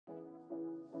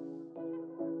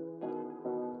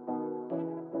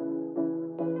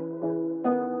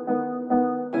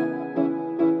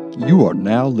You are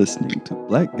now listening to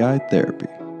Black Guy Therapy,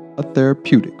 a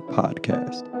therapeutic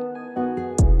podcast.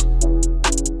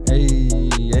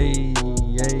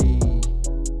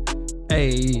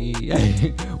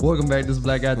 Hey. Welcome back to this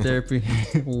Black Guy Therapy.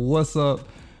 What's up?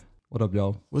 What up,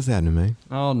 y'all? What's happening, man?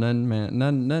 Oh, nothing, man.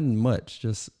 Nothing much.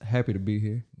 Just happy to be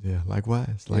here. Yeah,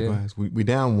 likewise. We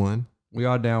down one. We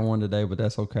are down one today, but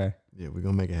that's okay. Yeah, we're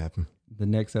going to make it happen. The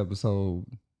next episode,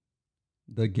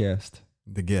 the guest.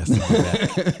 The guest will be back.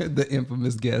 The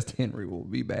infamous guest, Henry, will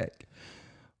be back.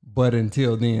 But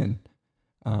until then,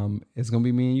 it's going to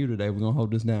be me and you today. We're going to hold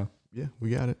this down. Yeah,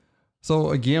 we got it. So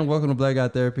again, welcome to Black Guy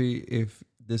Therapy. If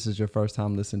this is your first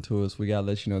time listening to us, we got to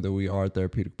let you know that we are a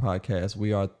therapeutic podcast.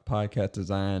 We are a podcast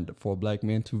designed for Black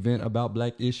men to vent about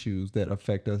Black issues that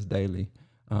affect us daily.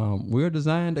 We're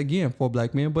designed, again, for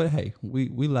Black men, but hey, we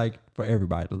like for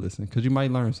everybody to listen because you might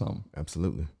learn something.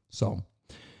 Absolutely. So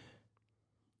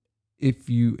if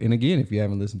you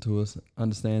haven't listened to us,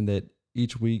 understand that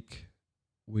each week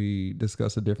we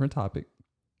discuss a different topic.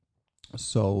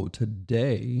 So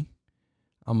today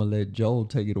I'm going to let Joel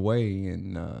take it away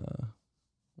and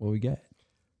what we got.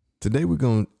 Today we're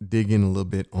going to dig in a little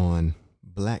bit on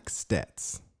Black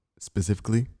stats,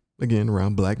 specifically, again,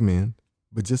 around Black men,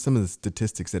 but just some of the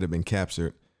statistics that have been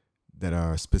captured that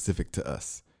are specific to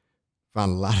us.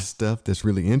 Found a lot of stuff that's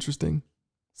really interesting.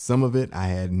 Some of it I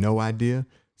had no idea.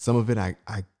 Some of it I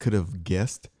could have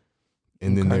guessed.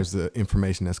 And then there's the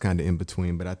information that's kind of in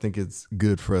between. But I think it's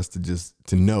good for us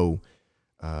to know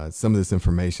some of this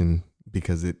information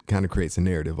because it kind of creates a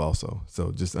narrative also.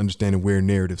 So just understanding where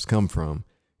narratives come from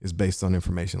is based on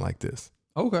information like this.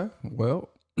 Okay. Well,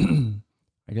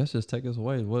 I guess just take us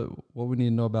away. What we need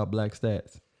to know about Black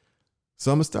stats?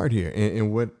 So I'm going to start here.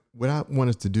 And what I want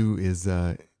us to do is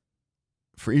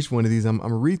for each one of these, I'm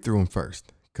going to read through them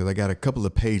first because I got a couple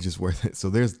of pages worth. So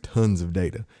there's tons of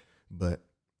data. But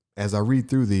as I read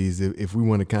through these, if we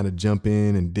want to kind of jump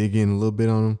in and dig in a little bit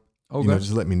on them,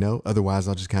 just let me know. Otherwise,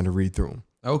 I'll just kind of read through them.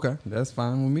 Okay, that's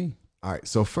fine with me. All right.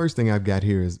 So first thing I've got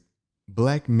here is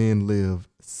Black men live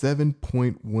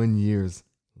 7.1 years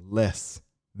less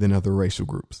than other racial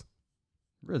groups.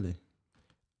 Really?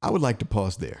 I would like to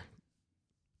pause there.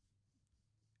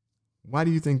 Why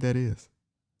do you think that is?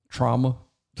 Trauma.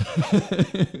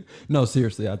 No,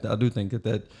 seriously, I do think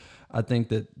that I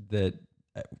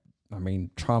mean,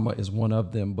 trauma is one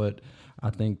of them, but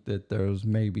I think that there's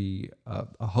maybe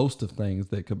a host of things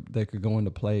that could go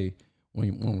into play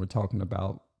when we're talking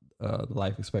about the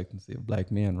life expectancy of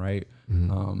Black men, right?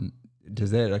 Mm-hmm.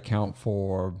 Does that account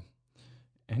for?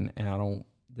 And I don't.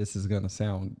 This is gonna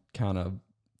sound kind of,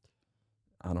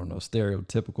 I don't know,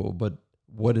 stereotypical, but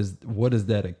what is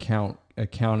that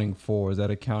accounting for? Is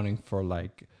that accounting for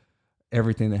like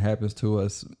everything that happens to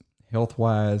us health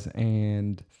wise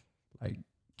and like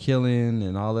killing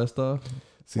and all that stuff?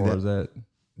 See, or is that?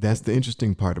 That's the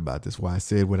interesting part about this. Why I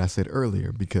said what I said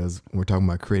earlier, because we're talking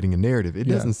about creating a narrative. It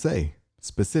doesn't say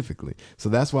specifically. So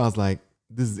that's why I was like,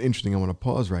 this is interesting. I want to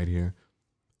pause right here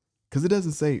because it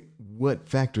doesn't say what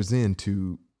factors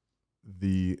into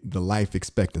the life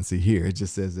expectancy here. It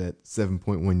just says that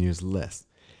 7.1 years less.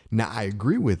 Now, I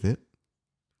agree with it,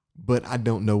 but I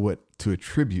don't know what to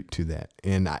attribute to that.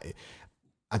 And I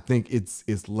think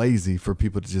it's lazy for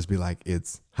people to just be like,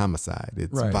 it's homicide,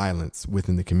 it's violence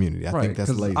within the community. I think that's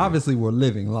lazy. Obviously, we're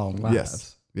living long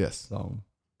lives. Yes. So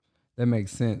that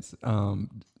makes sense.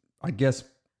 I guess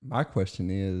my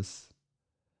question is,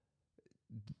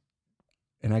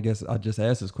 and I guess I just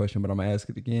asked this question, but I'm gonna ask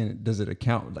it again. Does it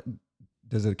account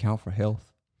for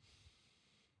health?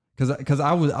 Because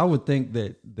I would think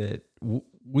that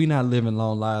we not living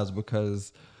long lives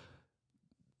because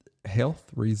health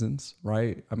reasons,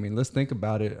 right? I mean, let's think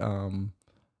about it.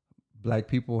 Black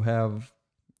people have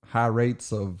high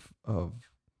rates of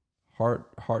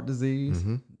heart disease,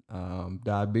 mm-hmm.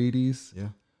 Diabetes. Yeah.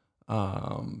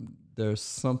 There's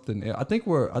something. I think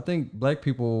Black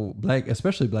people,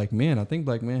 especially Black men. I think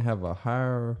Black men have a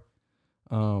higher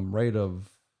rate of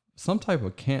some type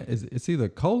of it's either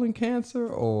colon cancer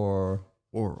or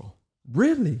oral.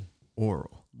 Really?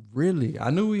 Oral. Really? I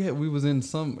knew we was in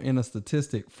a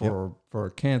statistic for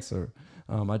cancer.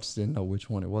 I just didn't know which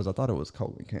one it was. I thought it was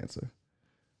colon cancer.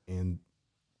 And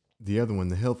the other one,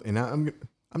 the health, and I'm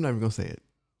not even gonna say it.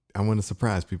 I want to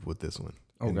surprise people with this one.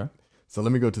 Okay. So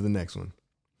let me go to the next one.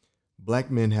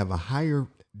 Black men have a higher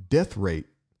death rate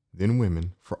than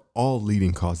women for all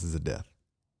leading causes of death.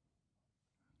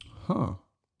 Huh.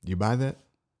 You buy that?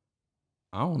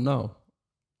 I don't know.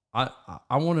 I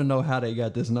want to know how they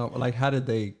got this number. Like, how did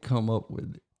they come up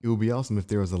with it? it would be awesome if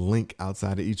there was a link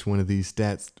outside of each one of these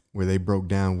stats where they broke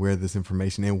down where this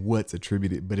information and what's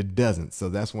attributed, but it doesn't. So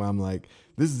that's why I'm like,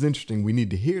 this is interesting. We need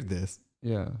to hear this,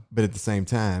 Yeah. but at the same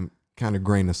time, kind of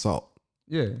grain of salt.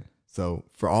 Yeah. So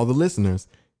for all the listeners,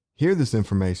 hear this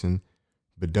information,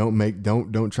 but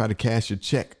don't try to cash your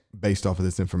check based off of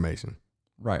this information.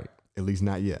 Right. At least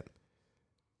not yet.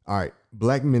 All right.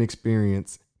 Black men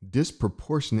experience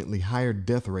disproportionately higher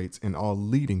death rates in all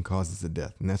leading causes of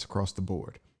death, and that's across the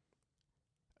board.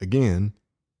 Again,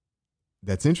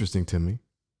 that's interesting to me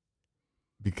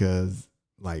because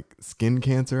like skin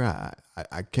cancer,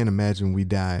 I can't imagine we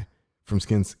die from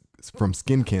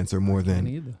skin cancer more than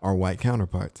either. our white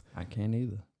counterparts. I can't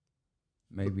either.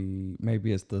 Maybe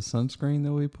it's the sunscreen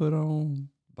that we put on,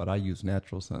 but I use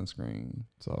natural sunscreen.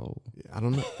 So I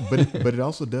don't know, but it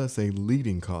also does say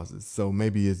leading causes. So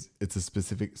maybe it's a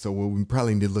specific. So what we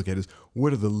probably need to look at is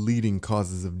what are the leading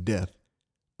causes of death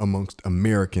amongst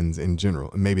Americans in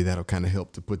general, and maybe that'll kind of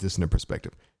help to put this into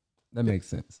perspective. that makes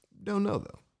sense. Don't know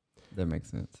though. That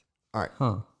makes sense. All right,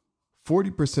 Huh.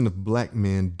 40% of black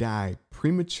men die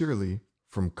prematurely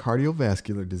from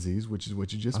cardiovascular disease, which is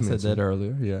what you just I mentioned, said that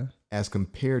earlier. Yeah. as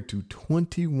compared to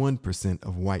 21%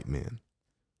 of white men.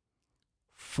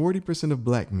 40% of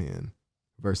black men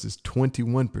versus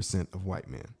 21% of white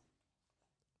men.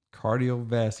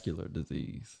 Cardiovascular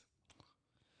disease.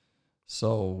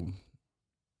 So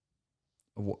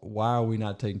why are we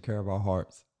not taking care of our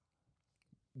hearts?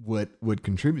 What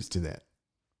contributes to that?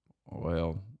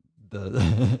 Well,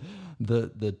 the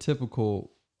the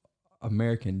typical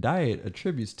American diet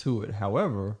attributes to it.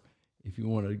 However, if you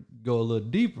want to go a little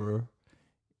deeper,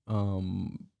 a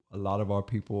lot of our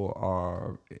people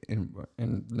are,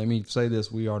 and let me say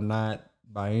this: we are not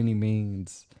by any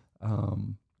means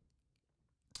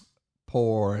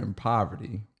poor and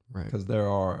poverty, Right. because there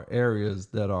are areas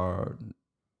that are,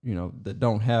 that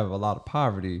don't have a lot of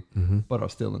poverty, Mm-hmm. but are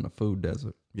still in the food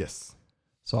desert. Yes.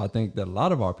 So I think that a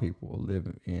lot of our people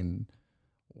live in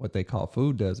what they call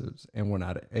food deserts, and we're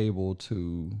not able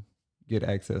to get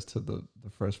access to the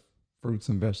fresh fruits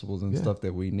and vegetables and Yeah. stuff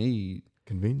that we need,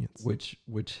 Convenience. which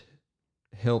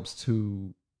helps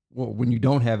to, well, when you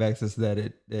don't have access to that,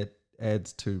 it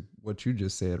adds to what you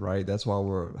just said, right? That's why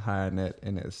we're high in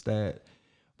that stat.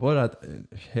 But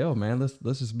hell, man,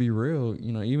 let's just be real.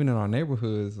 Even in our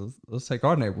neighborhoods, let's take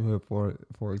our neighborhood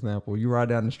for example. You ride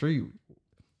down the street,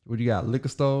 what you got? Liquor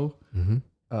store,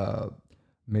 Mm-hmm.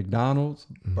 McDonald's,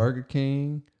 Mhm. Burger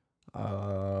King,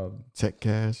 Check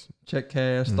cash. Check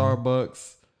Cash, Mhm.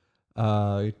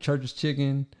 Starbucks, Church's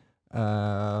Chicken,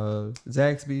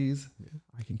 Zaxby's.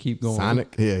 I can keep going.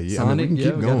 Sonic. Yeah. I Sonic, mean, we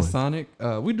can keep we got going. a Sonic.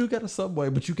 We do got a Subway,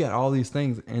 but you got all these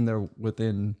things, and they're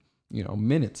within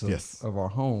minutes of, Yes. of our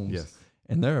homes. Yes.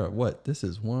 And there are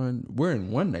we're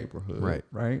in one neighborhood,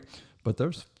 Right. But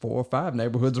there's 4 or 5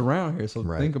 neighborhoods around here. So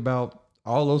Right. think about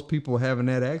all those people having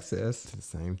that access. It's the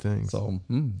same thing. So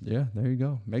yeah, there you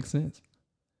go. Makes sense.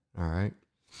 All right.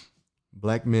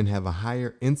 Black men have a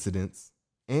higher incidence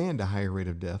and a higher rate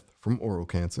of death from oral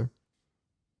cancer.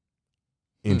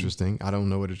 Interesting. I don't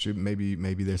know what it should. Maybe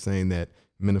they're saying that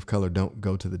men of color don't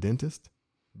go to the dentist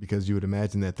because you would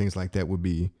imagine that things like that would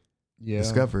be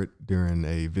discovered during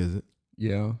a visit.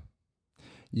 Yeah.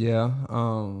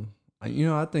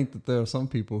 I think that there are some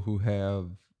people who have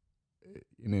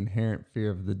an inherent fear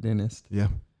of the dentist. Yeah.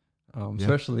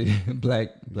 Especially black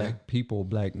Yeah. people,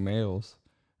 black males.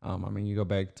 You go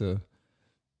back to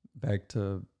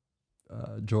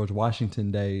George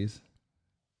Washington days,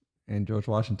 and George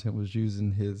Washington was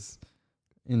using his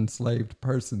enslaved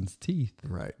person's teeth,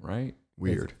 Right. right?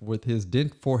 Weird. With his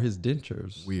for his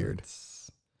dentures. Weird.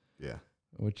 Yeah.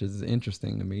 Which is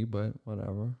interesting to me, but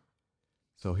whatever.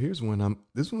 So here's one.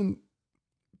 This one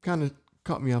kind of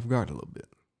caught me off guard a little bit.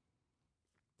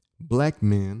 Black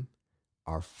men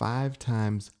are 5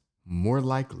 times more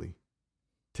likely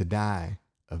to die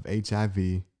of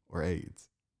HIV or AIDS.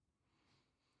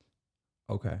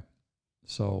 Okay.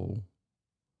 So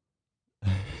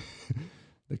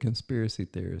the conspiracy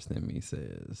theorist in me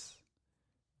says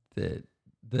that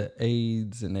the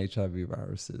AIDS and HIV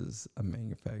virus is a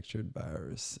manufactured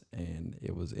virus, and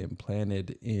it was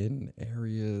implanted in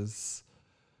areas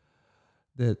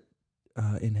that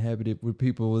inhabited with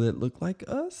people that look like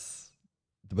us.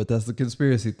 But that's the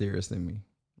conspiracy theorist in me,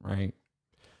 right?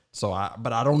 So I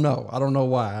don't know. I don't know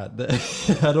why.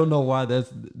 I don't know why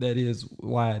that is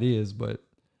why it is. But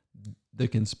the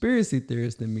conspiracy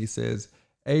theorist in me says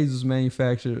AIDS was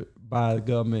manufactured by the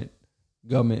government.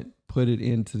 Government put it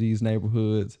into these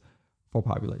neighborhoods for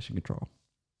population control.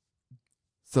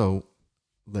 So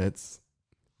let's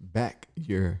back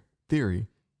your theory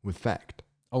with fact.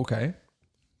 Okay.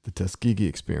 The Tuskegee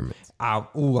experiments. I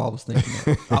was thinking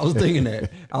that. I was thinking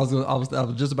that. I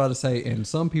was just about to say, and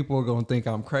some people are going to think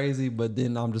I'm crazy, but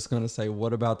then I'm just going to say,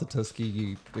 what about the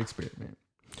Tuskegee experiment?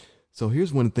 So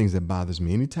here's one of the things that bothers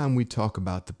me. Anytime we talk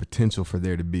about the potential for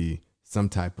there to be some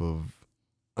type of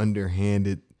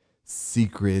underhanded,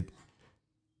 secret,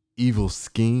 evil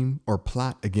scheme or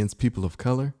plot against people of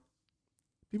color,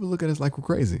 people look at us like we're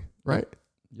crazy, right?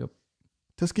 Yep.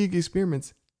 Tuskegee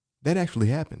experiments, that actually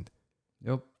happened.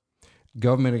 Yep.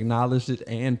 Government acknowledged it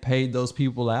and paid those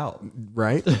people out.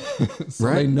 Right? So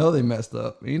Right. they know they messed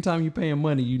up. Anytime you're paying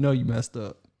money, you know you messed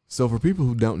up. So for people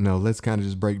who don't know, let's kind of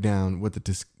just break down what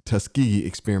the Tuskegee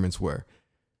experiments were.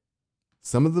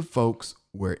 Some of the folks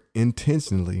were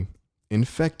intentionally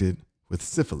infected with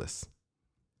syphilis.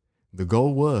 The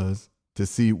goal was to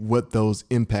see what those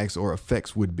impacts or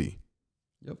effects would be.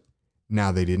 Yep.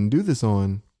 Now, they didn't do this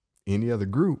on any other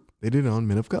group. They did it on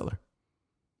men of color.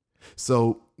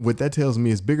 So what that tells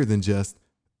me is bigger than just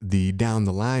the down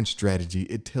the line strategy.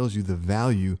 It tells you the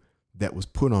value that was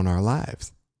put on our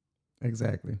lives.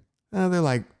 Exactly. They're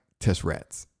like test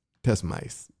rats, test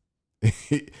mice.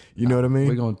 You know what I mean?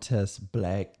 We're going to test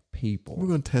black people. We're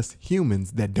going to test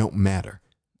humans that don't matter.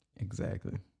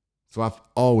 Exactly. So I've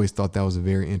always thought that was a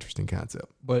very interesting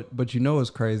concept. But you know it's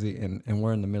crazy, and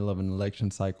we're in the middle of an election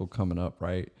cycle coming up,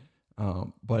 right?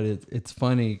 But it's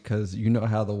funny because you know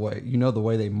how the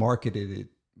way they marketed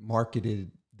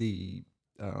the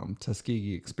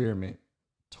Tuskegee experiment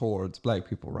towards black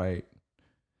people, right?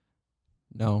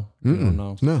 No, you don't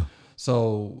know. No.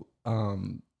 So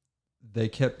they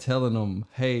kept telling them,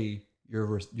 "Hey,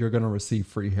 you're gonna receive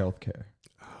free healthcare."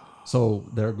 So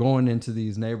they're going into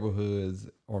these neighborhoods,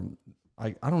 or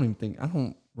I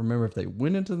don't remember if they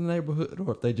went into the neighborhood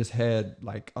or if they just had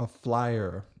like a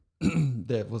flyer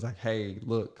that was like, "Hey,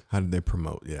 look." How did they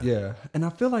promote? Yeah. Yeah, and I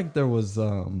feel like there was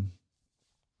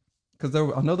because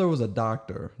I know there was a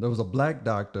doctor, there was a black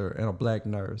doctor and a black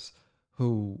nurse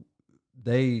who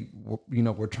they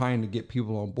were trying to get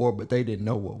people on board, but they didn't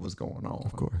know what was going on.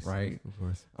 Of course. Right. Of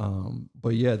course.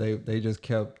 But yeah, they just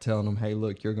kept telling them, "Hey,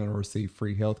 look, you're going to receive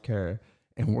free healthcare,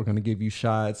 and we're going to give you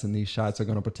shots, and these shots are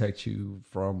going to protect you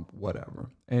from whatever."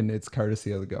 And it's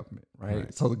courtesy of the government,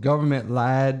 right? So the government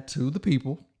lied to the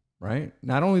people, right?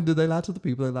 Not only did they lie to the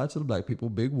people, they lied to the black people.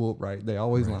 Big whoop, right? They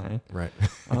always lying. Right.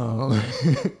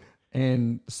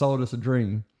 And sold us a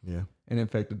dream. Yeah. And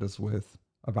infected us with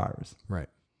a virus. Right.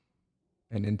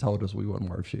 And then told us we wasn't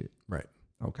worth shit. Right.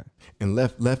 Okay. And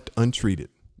left untreated.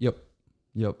 Yep.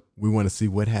 We want to see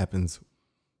what happens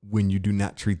when you do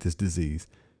not treat this disease.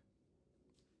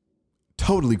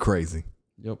 Totally crazy.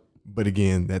 Yep. But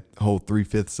again, that whole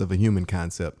 3/5 of a human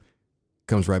concept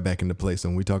comes right back into place. So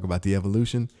when we talk about the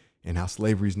evolution and how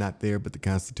slavery is not there, but the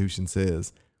Constitution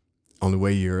says only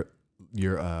way your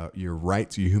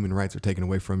rights, your human rights are taken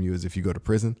away from you is if you go to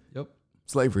prison. Yep.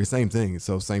 Slavery, same thing.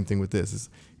 So same thing with this.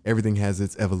 Everything has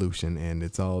its evolution, and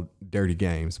it's all dirty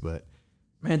games. But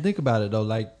man, think about it though.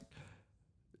 Like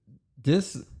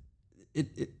this,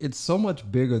 it's so much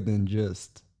bigger than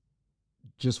just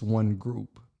one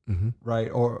group, right?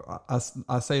 Or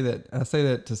I say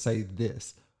that to say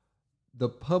this: the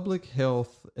Public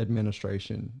Health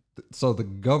Administration. So the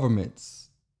government's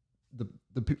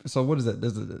the people. So what is that?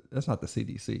 That's not the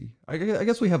CDC. I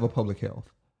guess we have a public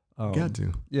health. Got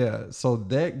to. Yeah. So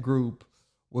that group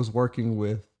was working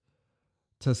with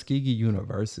Tuskegee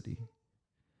University.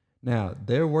 Now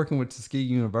they're working with Tuskegee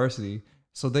University.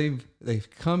 So they've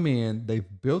come in, they've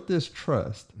built this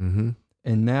trust, and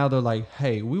now they're like,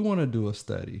 "Hey, we want to do a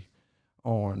study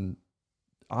on,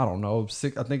 I don't know,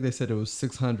 I think they said it was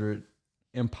 600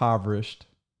 impoverished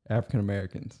African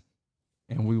Americans,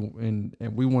 and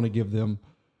we want to give them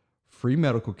free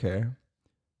medical care,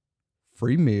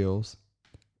 free meals,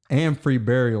 and free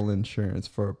burial insurance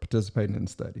for participating in the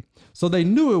study." So they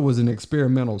knew it was an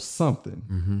experimental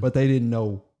something, but they didn't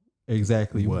know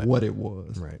exactly what it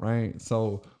was. Right.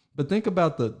 So, but think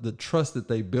about the trust that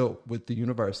they built with the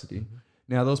university.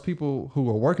 Now, those people who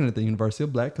are working at the university are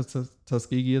black because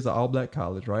Tuskegee is an all black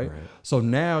college, right? So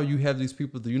now you have these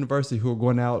people at the university who are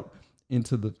going out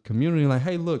into the community like,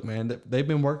 "Hey, look, man, they've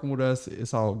been working with us.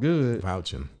 It's all good."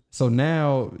 Vouching. So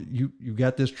now you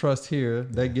got this trust here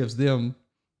that gives them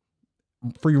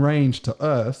free range to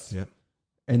us. Yep.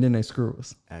 And then they screw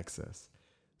us. Access.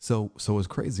 So what's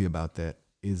crazy about that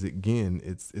is, again,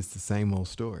 it's the same old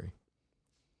story.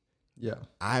 Yeah.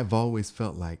 I've always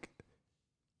felt like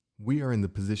we are in the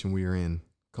position we are in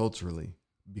culturally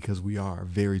because we are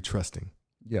very trusting.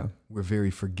 Yeah. We're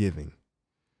very forgiving.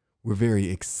 We're very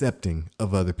accepting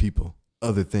of other people,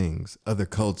 other things, other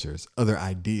cultures, other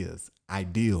ideas,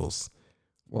 ideals.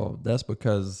 Well, that's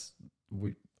because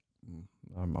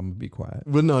I'm gonna be quiet.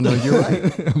 Well, no, you're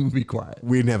right. I'm gonna be quiet.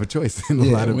 We didn't have a choice in a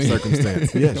lot of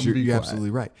circumstances. Yes, I'm you're be quiet. absolutely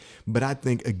right. But I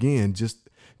think, again, just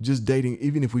dating,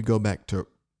 even if we go back to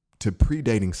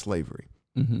predating slavery,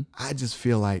 Mm-hmm. I just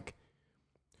feel like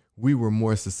we were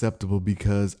more susceptible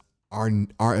because our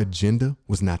agenda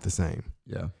was not the same.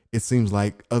 Yeah. It seems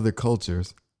like other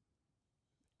cultures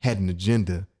had an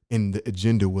agenda, and the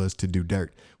agenda was to do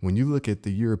dirt. When you look at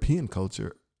the European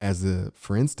culture,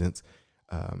 for instance,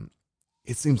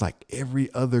 it seems like every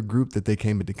other group that they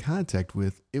came into contact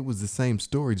with, it was the same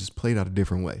story, just played out a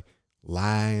different way.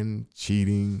 Lying,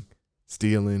 cheating,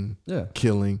 stealing, Yeah.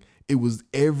 killing. It was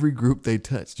every group they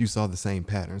touched, you saw the same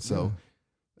pattern. So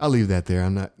I'll leave that there.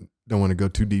 Don't want to go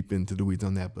too deep into the weeds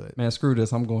on that, but Man, screw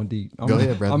this. I'm going deep. Go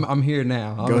ahead, brother. I'm here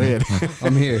now. Go ahead.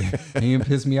 I'm here. And you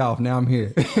pissed me off. Now I'm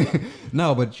here.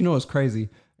 No, but you know what's crazy?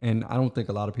 And I don't think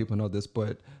a lot of people know this,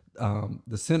 but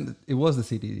it was the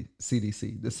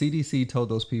CDC. The CDC told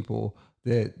those people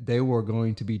that they were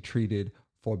going to be treated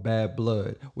for bad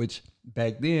blood, which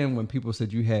back then when people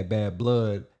said you had bad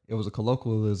blood, it was a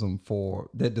colloquialism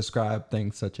that described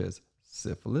things such as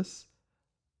syphilis,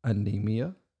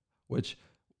 anemia, which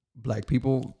Black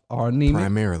people are anemic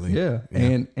primarily. Yeah.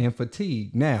 And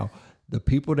fatigue. Now, the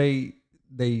people they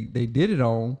did it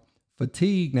on,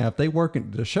 fatigue. Now, if they work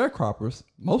in the sharecroppers,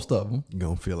 most of them, You're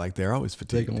going to feel like they're always they're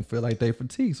fatigued. going to feel like they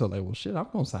fatigued. So like, well, shit, I'm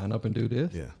going to sign up and do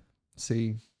this. Yeah.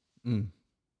 See,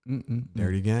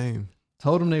 Dirty game.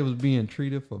 told them they was being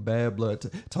treated for bad blood.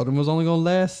 Told them it was only going to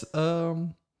last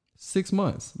 6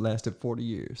 months. Lasted 40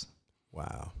 years.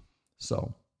 Wow.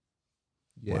 So,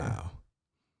 yeah. Wow.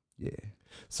 Yeah.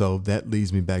 So that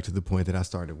leads me back to the point that I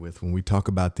started with. When we talk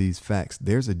about these facts,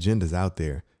 there's agendas out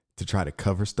there to try to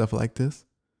cover stuff like this,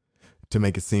 to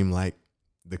make it seem like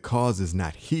the cause is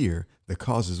not here, the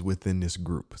cause is within this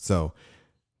group. So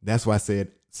that's why I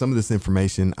said some of this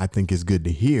information I think is good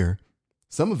to hear.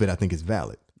 Some of it I think is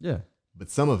valid, Yeah. but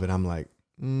some of it I'm like,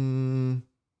 I don't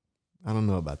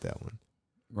know about that one.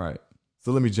 Right.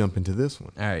 So let me jump into this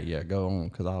one. All right. Yeah. Go on,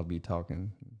 because I'll be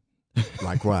talking.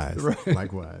 Likewise. Right.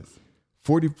 Likewise.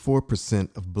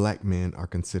 44% of Black men are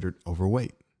considered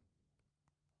overweight.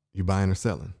 You buying or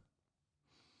selling?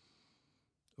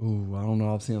 Ooh, I don't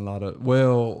know. I've seen a lot of.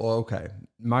 Well, okay.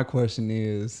 My question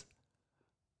is,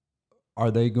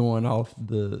 are they going off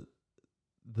the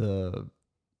the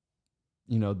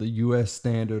U.S.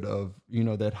 standard of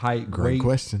that height, Great weight?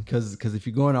 question. Because if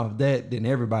you're going off that, then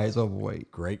everybody's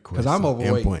overweight. Great question. Because I'm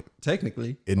overweight, Endpoint.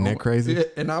 technically. Isn't that crazy? Yeah,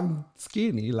 and I'm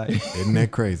skinny, like. Isn't that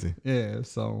crazy? Yeah.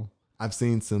 So. I've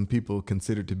seen some people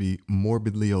considered to be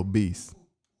morbidly obese,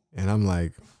 and I'm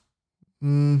like,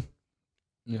 Yeah.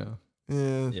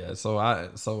 yeah. Yeah.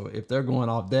 So if they're going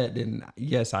off that, then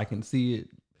yes, I can see it.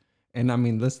 And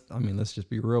let's just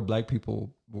be real. Black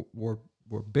people were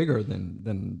bigger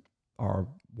than our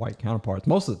white counterparts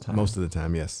most of the time. Most of the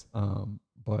time, yes.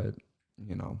 But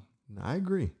I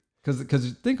agree.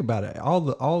 because think about it,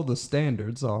 all the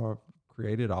standards are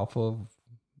created off of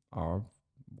our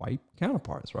white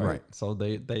counterparts, right? Right. So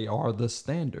they are the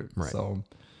standard. Right. So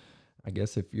I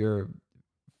guess if you're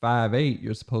 5'8",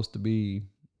 you're supposed to be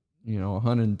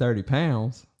 130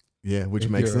 pounds. Yeah, which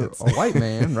if makes you're sense. a white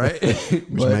man, right? But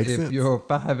makes if sense. you're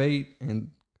 5'8"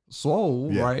 and swole,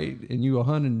 Yeah. right, and you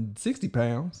 160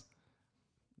 pounds,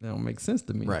 that don't make sense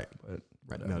to me. Right. But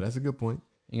Right. No, that's a good point.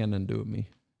 ain't got nothing to do with me.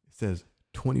 It says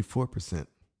 24%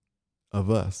 of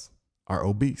us are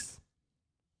obese.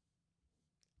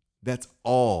 That's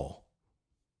all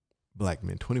Black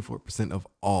men. 24% of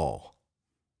all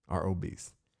are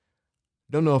obese.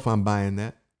 Don't know if I'm buying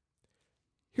that.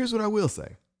 Here's what I will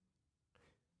say.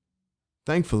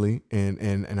 Thankfully,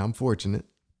 and I'm fortunate,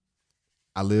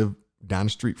 I live down the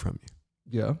street from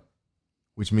you, Yeah.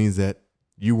 which means that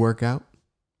you work out,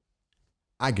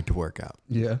 I get to work out.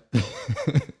 Yeah.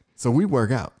 So we work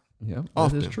out. Yeah. That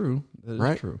Often, is true. That is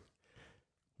right? true.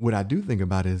 What I do think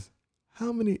about is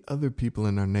how many other people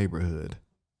in our neighborhood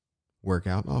work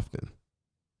out often.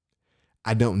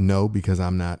 I don't know because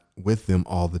I'm not with them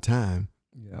all the time.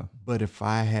 Yeah. But if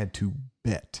I had to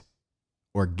bet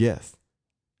or guess,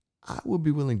 I would be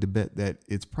willing to bet that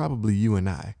it's probably you and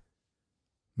I,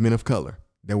 men of color,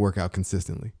 that work out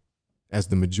consistently as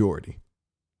the majority.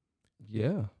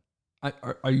 Yeah.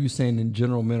 Are you saying in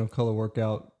general men of color work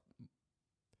out?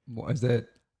 Is that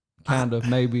kind of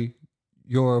maybe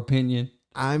your opinion?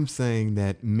 I'm saying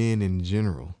that men in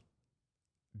general,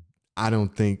 I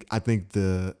think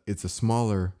it's a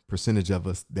smaller percentage of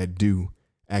us that do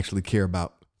actually care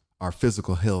about our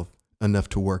physical health enough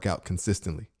to work out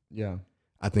consistently. Yeah.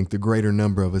 I think the greater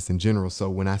number of us in general. So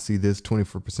when I see this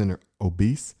 24% are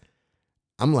obese,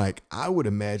 I'm like, I would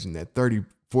imagine that 30,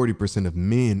 40% of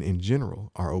men in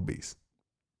general are obese.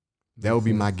 That would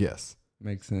be my guess.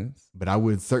 Makes sense. But I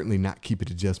would certainly not keep it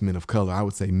to just men of color. I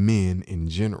would say men in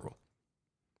general.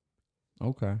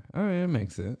 Okay. All right, it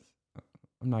makes sense.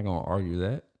 I'm not going to argue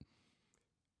that.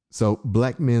 So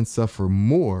black men suffer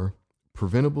more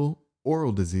preventable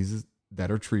oral diseases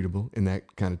that are treatable, and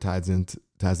that kind of ties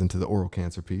into the oral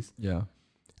cancer piece. Yeah.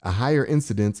 A higher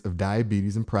incidence of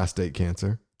diabetes and prostate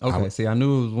cancer. Okay, I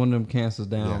knew it was one of them cancers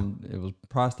down. Yeah. It was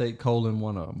prostate, colon,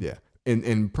 one of them. Yeah.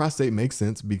 And prostate makes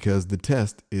sense because the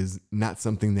test is not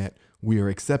something that we are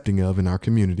accepting of in our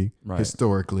community, right.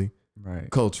 Historically, right,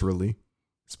 culturally,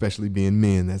 especially being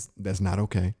men. That's not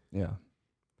okay. Yeah.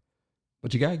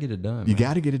 But you got to get it done. You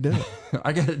got to get it done.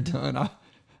 I got it done. I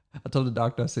told the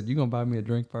doctor, I said, "You gonna buy me a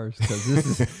drink first? Because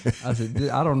this is," I said,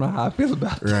 "I don't know how I feel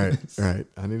about this." Right.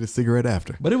 I need a cigarette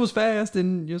after. But it was fast,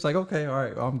 and you're like, "Okay, all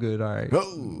right, I'm good, all right."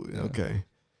 Oh, okay.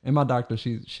 And my doctor,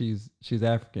 she's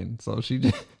African, so she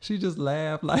just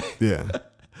laughed like. Yeah.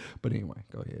 But anyway,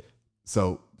 go ahead.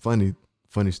 So funny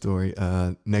story.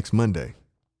 Next Monday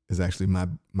is actually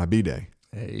my B-day.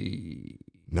 Hey.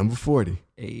 Number 40.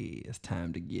 Hey, it's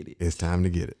time to get it. It's time to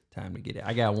get it. Time to get it.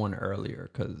 I got one earlier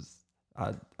because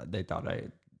they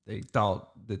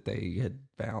thought that they had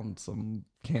found some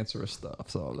cancerous stuff.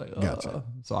 So I was like, Gotcha.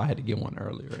 So I had to get one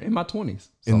earlier in my 20s.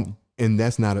 So. And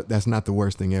that's not the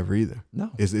worst thing ever either.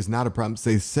 No, it's not a problem.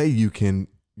 Say you can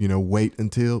wait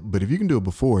until, but if you can do it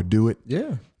before, do it.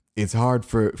 Yeah, it's hard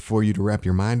for you to wrap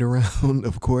your mind around,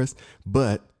 of course.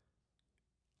 But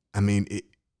I mean,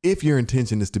 if your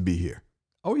intention is to be here,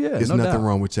 oh yeah, there's nothing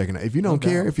wrong with checking out. If you don't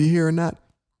care if you're here or not,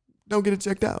 don't get it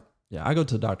checked out. Yeah, I go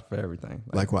to the doctor for everything.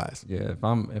 Likewise. Yeah, if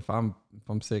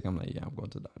I'm sick, I'm like, yeah, I'm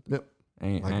going to the doctor.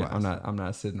 Yep. I'm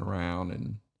not sitting around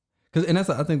and. I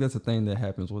think that's the thing that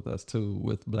happens with us too,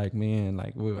 with black men.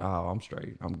 Like, I'm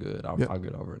straight, I'm good, I'll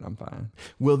get over it, I'm fine.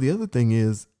 Well, the other thing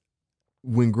is,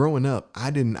 when growing up,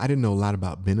 I didn't know a lot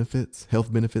about benefits,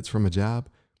 health benefits from a job,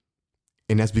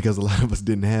 and that's because a lot of us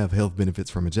didn't have health benefits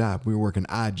from a job. We were working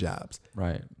odd jobs,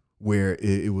 right? Where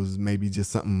it was maybe just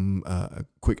something a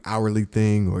quick hourly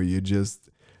thing, or you just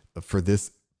for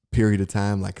this period of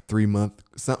time, like 3 month.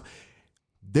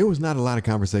 There was not a lot of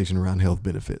conversation around health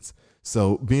benefits.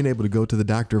 So being able to go to the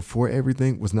doctor for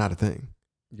everything was not a thing.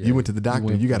 Yeah, you went to the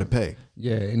doctor, you got to pay.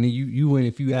 Yeah, and then you went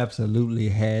if you absolutely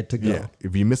had to go. Yeah,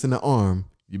 if you're missing an arm,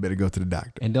 you better go to the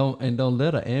doctor. And don't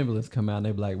let an ambulance come out and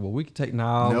they be like, well, we can take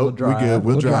nope, we'll drive. We good.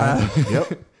 We'll drive.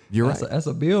 Yep, you're right. That's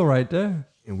a bill right there.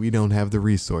 And we don't have the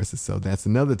resources, so that's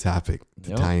another topic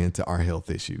to tie into our health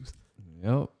issues.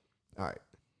 Yep. All right.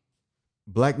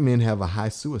 Black men have a high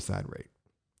suicide rate.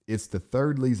 It's the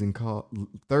third leading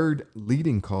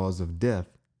cause of death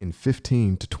in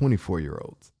 15 to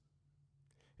 24-year-olds.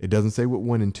 It doesn't say what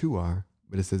 1 and 2 are,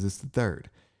 but it says it's the third.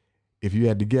 If you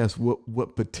had to guess,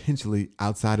 what potentially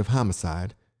outside of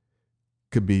homicide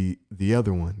could be the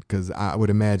other one? Because I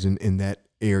would imagine in that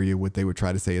area, what they would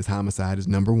try to say is homicide is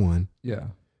number 1. Yeah.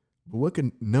 But what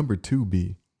could number 2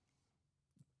 be?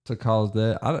 To cause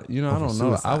that? I don't know.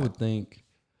 Suicide. I would think,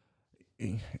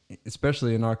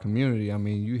 especially in our community, I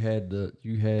mean, you had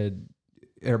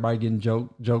everybody getting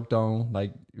joked on.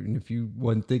 Like, if you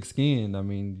wasn't thick skinned, I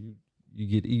mean, you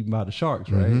get eaten by the sharks,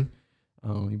 right?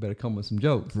 Mm-hmm. You better come with some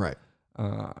jokes, right?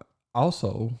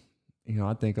 Also,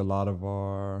 I think a lot of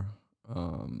our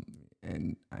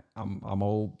and I'm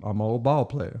old ball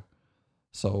player,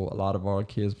 so a lot of our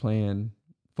kids playing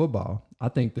football. I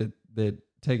think that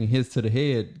taking hits to the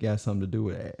head got something to do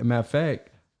with it. As a matter of fact,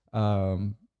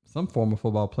 some former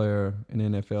football player in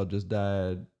the NFL just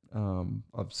died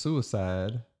of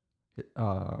suicide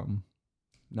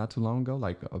not too long ago,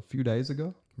 like a few days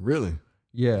ago. Really?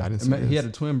 Yeah. He had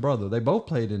a twin brother. They both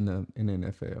played in the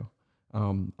NFL.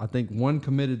 I think one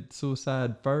committed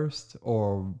suicide first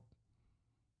or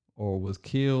was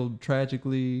killed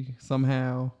tragically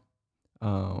somehow.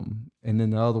 And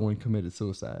then the other one committed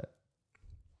suicide.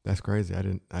 That's crazy. I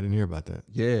didn't hear about that.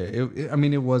 Yeah,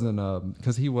 it wasn't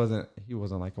because he wasn't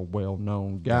like a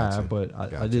well-known guy, Gotcha. but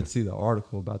I did see the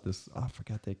article about this. I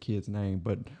forgot that kid's name,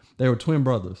 but they were twin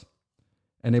brothers,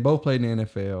 and they both played in the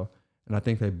NFL, and I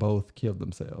think they both killed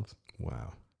themselves.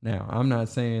 Wow. Now, I'm not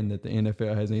saying that the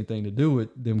NFL has anything to do with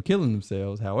them killing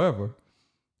themselves. However,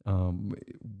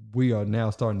 we are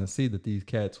now starting to see that these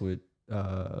cats with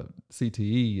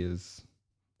CTE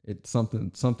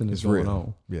something is going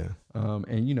on. Yeah.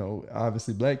 And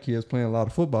obviously black kids playing a lot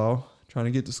of football, trying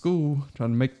to get to school,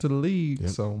 trying to make it to the league. Yep.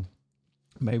 So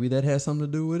maybe that has something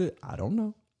to do with it. I don't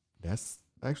know. That's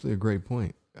actually a great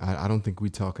point. I don't think we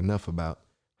talk enough about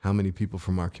how many people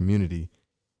from our community.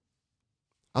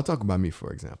 I'll talk about me,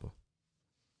 for example.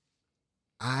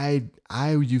 I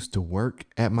used to work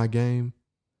at my game,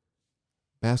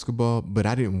 basketball, but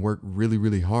I didn't work really,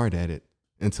 really hard at it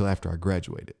until after I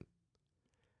graduated.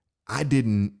 I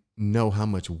didn't know how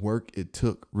much work it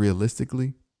took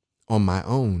realistically on my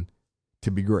own to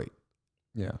be great.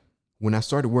 Yeah. When I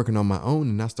started working on my own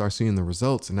and I started seeing the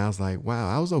results, and I was like,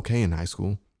 wow, I was okay in high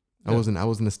school. I wasn't a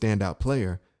standout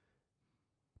player.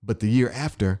 But the year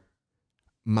after,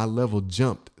 my level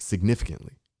jumped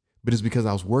significantly. But it's because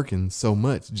I was working so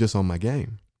much just on my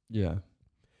game. Yeah.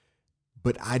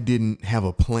 But I didn't have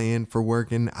a plan for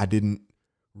working. I didn't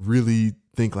really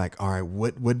think like, all right,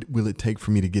 what will it take for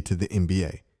me to get to the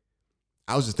NBA?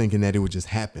 I was just thinking that it would just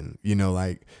happen, you know,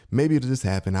 like maybe it'll just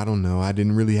happen. I don't know. I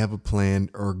didn't really have a plan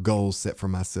or goal set for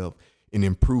myself, an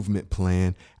improvement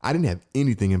plan. I didn't have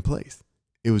anything in place.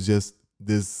 It was just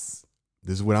this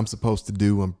is what I'm supposed to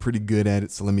do. I'm pretty good at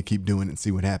it. So let me keep doing it and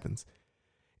see what happens.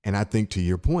 And I think to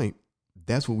your point,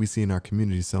 that's what we see in our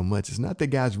community so much. It's not that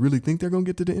guys really think they're going to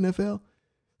get to the NFL.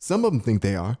 Some of them think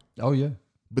they are. Oh, yeah.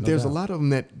 But No there's doubt. a lot of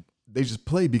them that they just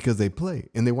play because they play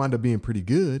and they wind up being pretty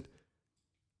good,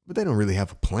 but they don't really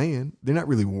have a plan. They're not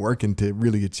really working to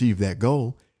really achieve that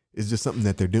goal. It's just something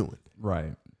that they're doing.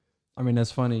 Right. I mean,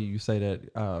 that's funny you say that.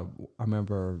 I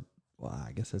remember, well,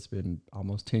 I guess it's been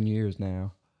almost 10 years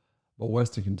now, but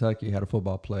Western Kentucky had a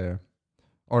football player.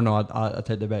 Or no, I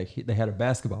take that back. They had a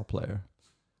basketball player.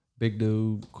 Big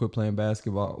dude, quit playing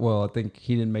basketball. Well, I think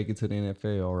he didn't make it to the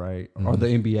NFL, right? Or the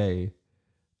NBA,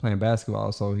 playing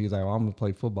basketball. So he's like, well, I'm going to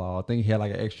play football. I think he had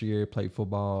like an extra year, played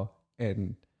football,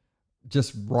 and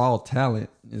just raw talent.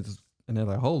 And they're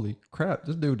like, holy crap,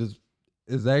 this dude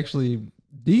is actually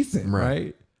decent,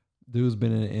 right? Dude's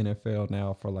been in the NFL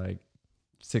now for like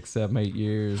 6, 7, 8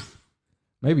 years.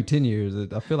 Maybe 10 years.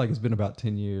 I feel like it's been about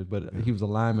 10 years, but he was a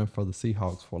lineman for the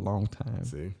Seahawks for a long time.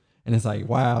 See? And it's like,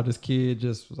 wow, this kid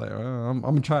just was like, I'm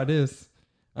going to try this.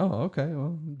 Oh, okay.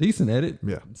 Well, decent at it.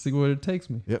 Yeah. See what it takes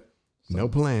me. Yep. No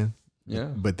plan. Yeah.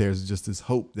 But there's just this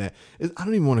hope that I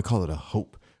don't even want to call it a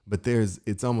hope, but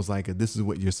it's almost like this is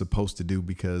what you're supposed to do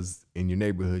because in your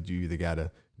neighborhood, you either got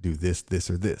to do this,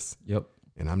 or this. Yep.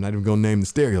 And I'm not even going to name the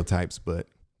stereotypes, but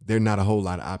there are not a whole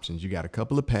lot of options. You got a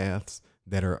couple of paths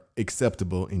that are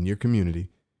acceptable in your community,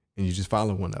 and you just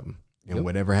follow one of them. And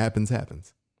whatever happens,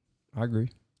 happens. I agree.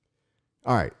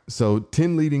 All right. So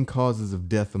 10 leading causes of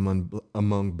death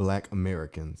among Black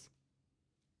Americans.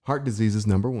 Heart disease is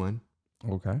number 1,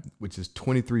 Okay. which is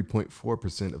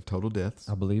 23.4% of total deaths.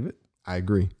 I believe it. I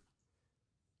agree.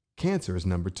 Cancer is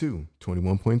number 2,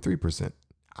 21.3%.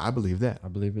 I believe that. I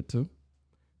believe it too.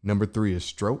 Number 3 is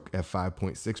stroke at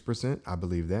 5.6%. I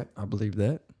believe that. I believe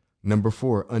that. Number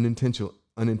 4,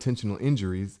 unintentional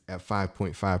injuries at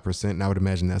 5.5%. And I would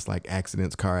imagine that's like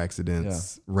accidents, car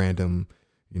accidents, random,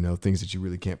 things that you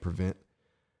really can't prevent.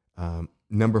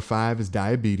 Number 5 is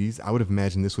diabetes. I would have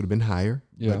imagined this would have been higher.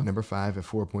 Yeah. But number 5 at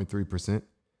 4.3%.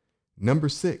 Number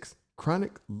 6,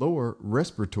 chronic lower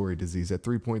respiratory disease at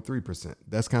 3.3%.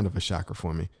 That's kind of a shocker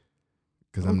for me.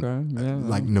 Because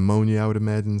like pneumonia, I would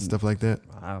imagine, stuff like that.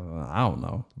 I don't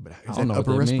know. But I is don't that know what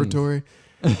upper that respiratory?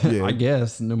 Yeah. I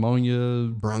guess pneumonia,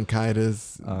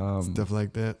 Bronchitis, stuff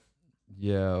like that.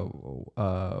 Yeah.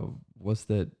 What's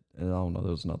that? I don't know.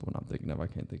 There's another one I'm thinking of. I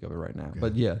can't think of it right now. Okay.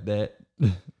 But yeah, that.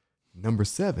 Number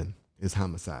 7 is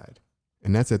homicide,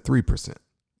 and that's at 3%.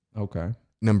 Okay.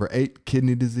 Number 8,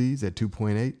 kidney disease at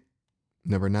 2.8.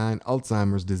 Number 9,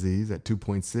 Alzheimer's disease at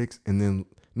 2.6. And then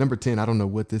number 10, I don't know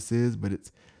what this is, but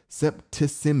it's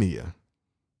septicemia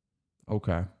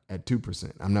Okay. at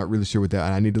 2%. I'm not really sure what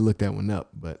that. I need to look that one up,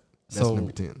 but that's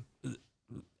number 10.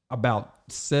 About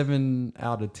 7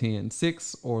 out of 10,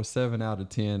 6 or 7 out of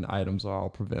 10 items are all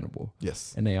preventable.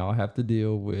 Yes. And they all have to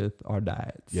deal with our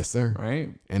diets. Yes, sir.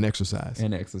 Right? And exercise.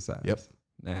 And exercise. Yep.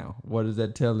 Now, what is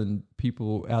that telling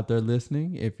people out there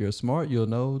listening? If you're smart, you'll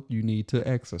know you need to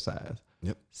exercise.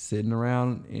 Yep. Sitting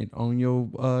around on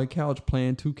your couch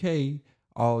playing 2K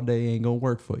all day ain't going to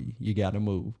work for you. You got to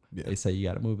move. Yeah. They say you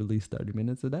got to move at least 30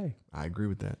 minutes a day. I agree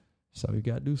with that. So you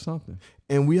got to do something.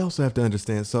 And we also have to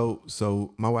understand,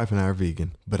 so my wife and I are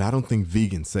vegan, but I don't think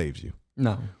vegan saves you.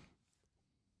 No.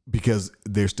 Because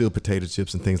there's still potato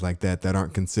chips and things like that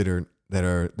aren't considered, that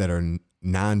are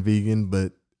non-vegan,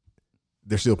 but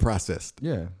they're still processed.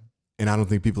 Yeah. And I don't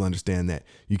think people understand that.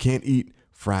 You can't eat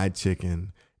fried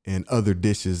chicken and other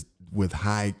dishes with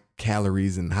high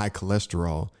calories and high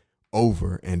cholesterol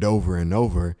over and over and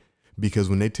over, because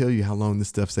when they tell you how long this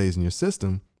stuff stays in your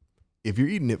system, if you're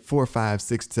eating it 4, 5,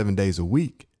 6, 7 days a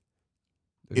week,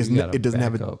 it doesn't have doesn't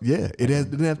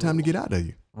have time to get out of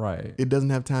you. Right. It doesn't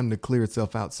have time to clear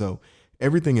itself out. So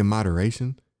everything in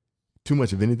moderation. Too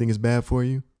much of anything is bad for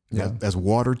you. Yeah. That's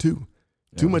water too.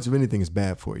 Too much of anything is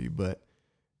bad for you. But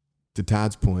to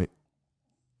Todd's point,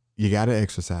 you got to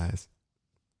exercise.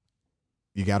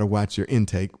 You got to watch your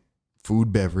intake,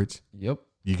 food, beverage. Yep.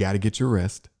 You got to get your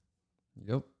rest.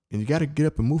 Yep. And you got to get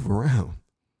up and move around.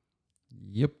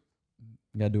 Yep.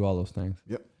 You got to do all those things.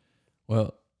 Yep.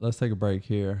 Well, let's take a break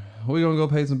here. We're going to go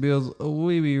pay some bills.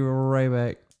 We'll be right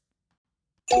back.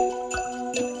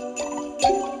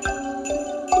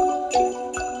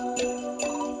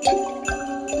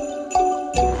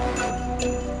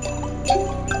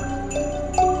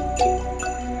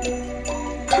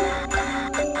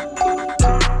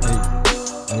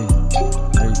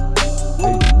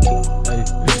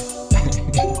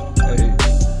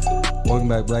 Welcome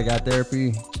back, Black Guy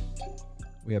Therapy.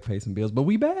 We have paid some bills, but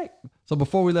we back. So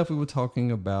before we left, we were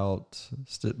talking about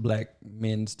black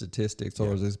men statistics,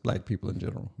 or is this black people in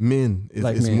general? Men,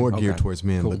 it's men. more geared Okay. towards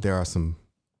men, Cool. but there are some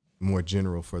more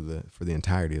general for the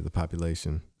entirety of the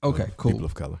population. Okay, of cool. People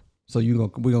of color. So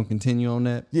we're gonna continue on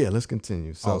that. Yeah, let's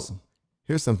continue. So Awesome.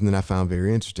 here's something that I found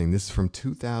very interesting. This is from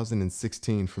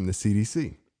 2016 from the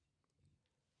CDC.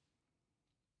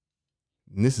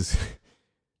 And this is,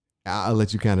 I'll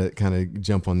let you kind of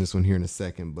jump on this one here in a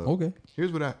second, but Okay.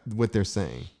 here's what they're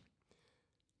saying.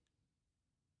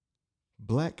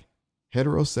 Black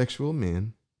heterosexual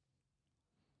men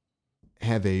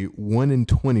have a 1 in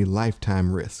 20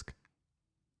 lifetime risk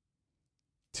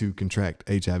to contract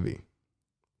HIV,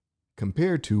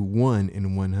 compared to 1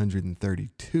 in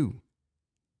 132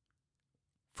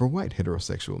 for white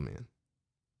heterosexual men.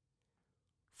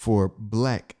 For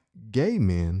black gay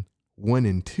men, 1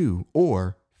 in 2,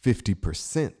 or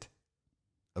 50%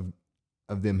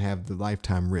 of them have the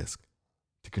lifetime risk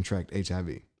to contract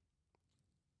HIV.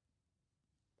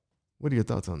 What are your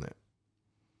thoughts on that?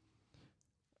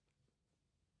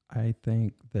 I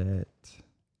think that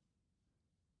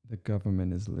the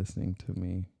government is listening to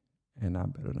me, and I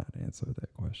better not answer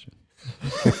that question.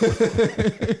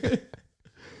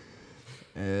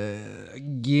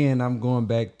 Again, I'm going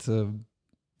back to,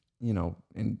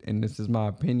 and this is my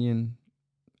opinion,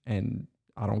 and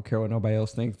I don't care what nobody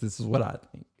else thinks. This is what I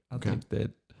think. I think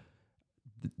that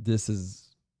this is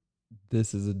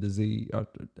a disease.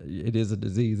 It is a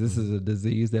disease. This is a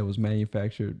disease that was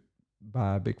manufactured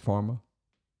by Big Pharma.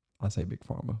 I say Big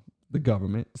Pharma, the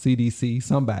government, CDC,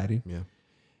 somebody. Yeah.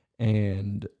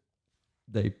 And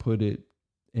they put it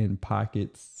in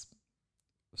pockets,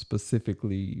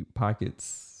 specifically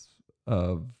pockets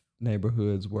of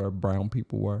neighborhoods where brown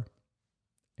people were.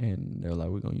 And they're like,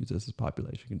 we're going to use this as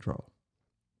population control.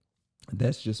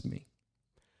 That's just me.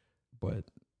 But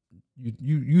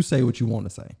you say what you want to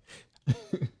say.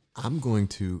 I'm going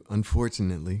to,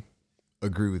 unfortunately,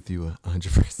 agree with you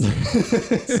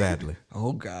 100%. Sadly.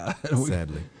 Oh, God.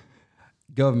 Sadly.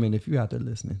 Government, if you're out there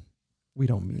listening, we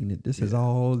don't mean it. This is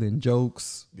all in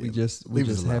jokes. Yeah. We're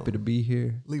just happy to be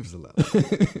here. Leave us alone.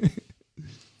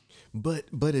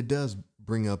 But it does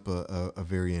bring up a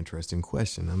very interesting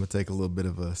question. I'm going to take a little bit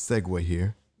of a segue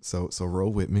here. So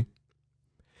roll with me.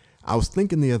 I was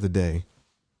thinking the other day,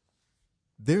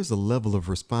 there's a level of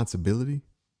responsibility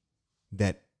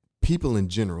that people in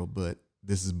general, but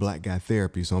this is Black Guy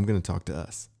Therapy, so I'm going to talk to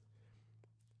us.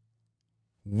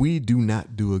 We do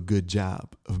not do a good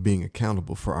job of being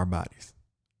accountable for our bodies.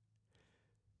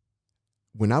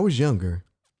 When I was younger,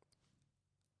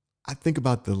 I think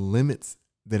about the limits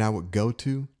that I would go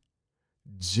to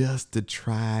just to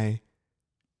try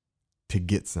to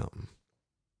get something.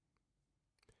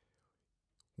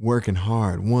 Working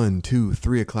hard, 1, 2,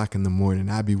 3 o'clock in the morning,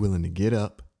 I'd be willing to get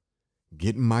up,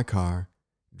 get in my car,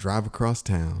 drive across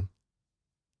town.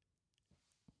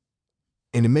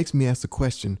 And it makes me ask the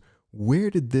question, where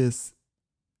did this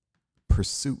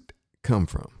pursuit come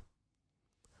from?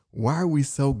 Why are we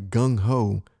so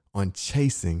gung-ho on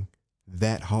chasing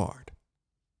that hard?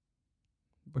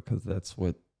 Because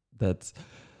the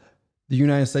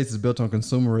United States is built on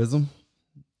consumerism.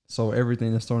 So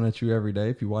everything that's thrown at you every day,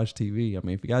 if you watch TV,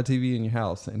 if you got TV in your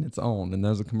house and it's on and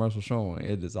there's a commercial showing,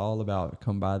 it is all about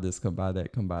come buy this, come buy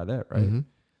that, come buy that, right? Mm-hmm.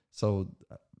 So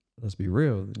let's be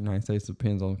real. The United States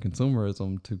depends on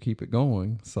consumerism to keep it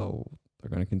going. So they're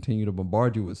going to continue to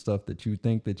bombard you with stuff that you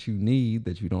think that you need,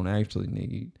 that you don't actually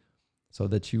need, so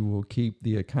that you will keep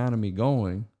the economy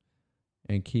going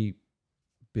and keep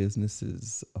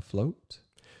businesses afloat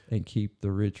and keep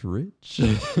the rich rich.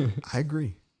 I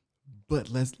agree. But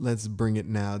let's bring it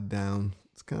now down.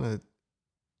 It's kind of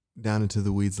down into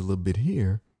the weeds a little bit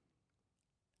here.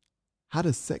 How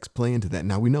does sex play into that?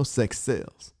 Now, we know sex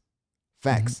sells.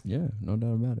 Facts. Yeah, no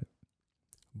doubt about it.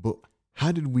 But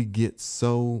how did we get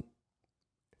so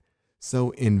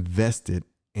invested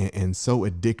and so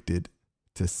addicted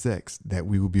to sex that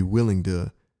we would be willing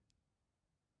to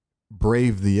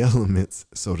brave the elements,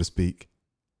 so to speak,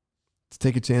 to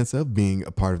take a chance of being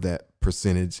a part of that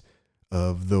percentage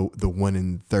of the 1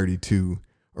 in 32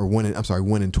 or 1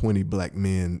 in 20 black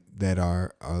men that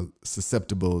are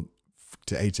susceptible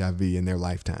to HIV in their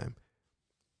lifetime.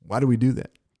 Why do we do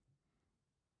that?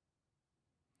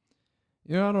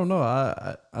 I don't know.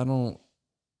 I don't,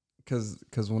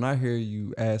 because when I hear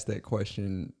you ask that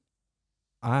question,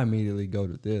 I immediately go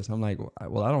to this. I'm like,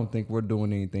 well, I don't think we're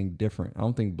doing anything different. I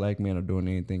don't think black men are doing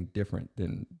anything different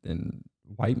than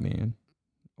white men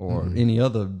or any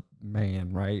other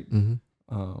man, right? In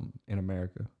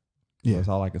America. Yeah. That's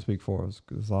all I can speak for,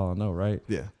 because that's all I know, right?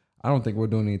 Yeah. I don't think we're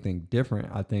doing anything different.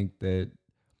 I think that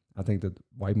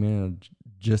white men are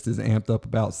just as amped up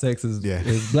about sex as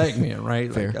black men,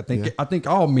 right? Fair. Like I think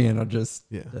all men are just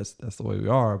that's the way we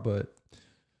are. But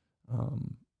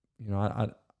I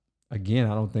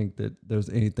don't think that there's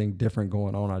anything different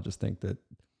going on. I just think that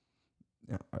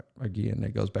again,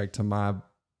 that goes back to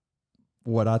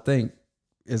what I think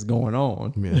is going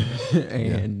on. Yeah.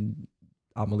 And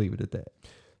I'm gonna leave it at that.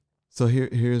 So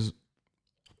here's,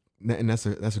 and that's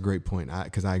a great point,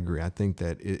 because I agree. I think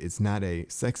that it's not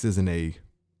sex isn't a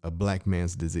black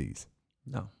man's disease.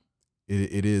 No,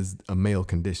 it is a male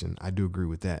condition. I do agree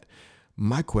with that.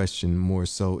 My question more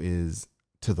so is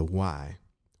to the why.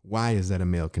 Why is that a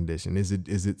male condition? Is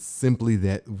it simply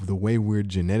that the way we're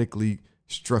genetically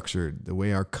structured, the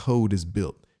way our code is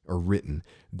built or written,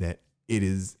 that it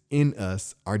is in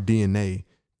us, our DNA,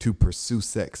 to pursue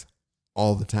sex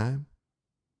all the time?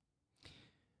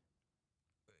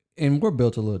 And we're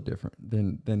built a little different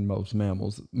than most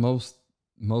mammals. Most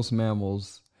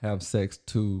mammals have sex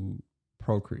to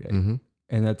procreate, and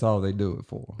that's all they do it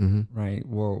for, right?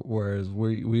 Whereas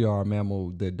we are a mammal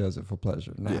that does it for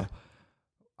pleasure. Now,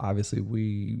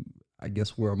 obviously, I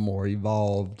guess we're a more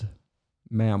evolved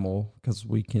mammal because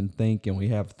we can think and we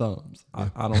have thumbs.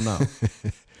 I don't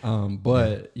know,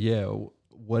 but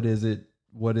what is it?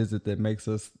 What is it that makes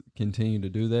us continue to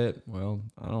do that? Well,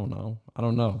 I don't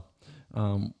know.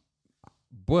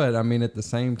 But I mean, at the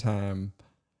same time,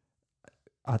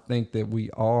 I think that we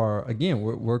are, again,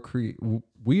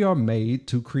 we are made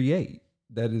to create.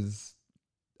 That is,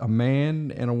 a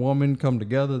man and a woman come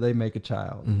together, they make a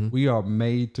child. We are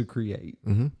made to create.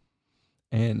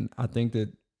 And I think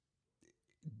that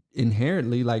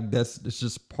inherently, like, it's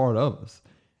just part of us.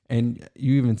 And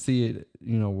you even see it,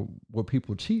 with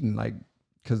people cheating, like,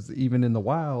 because even in the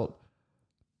wild,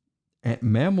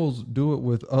 mammals do it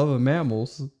with other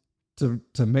mammals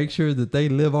to make sure that they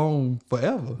live on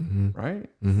forever, right?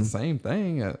 It's the same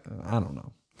thing. I don't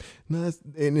know. No,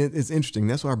 it's interesting.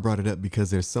 That's why I brought it up,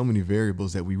 because there's so many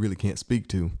variables that we really can't speak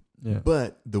to. Yeah.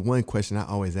 But the one question I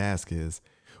always ask is,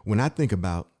 when I think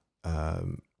about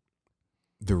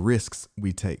the risks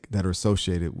we take that are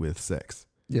associated with sex,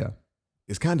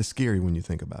 it's kind of scary when you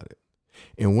think about it.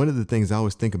 And one of the things I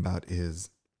always think about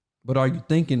is, but are you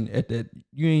thinking at that?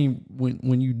 You ain't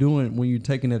when you're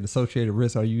taking that associated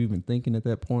risk. Are you even thinking at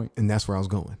that point? And that's where I was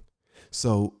going.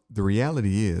 So the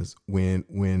reality is,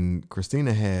 when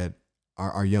Christina had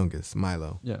our youngest,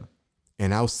 Milo,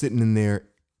 and I was sitting in there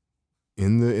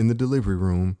in the delivery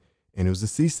room, and it was a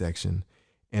C-section,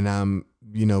 and I'm,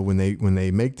 when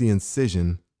they make the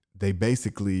incision, they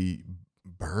basically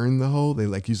burn the hole. They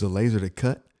use a laser to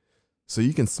cut, so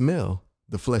you can smell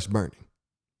the flesh burning.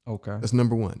 Okay. That's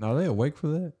number one. Are they awake for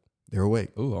that? They're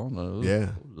awake. Oh, I don't know.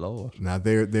 Yeah. Lord. Now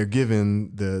they're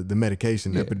given the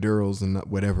medication, epidurals and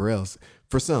whatever else.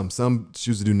 For some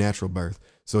choose to do natural birth,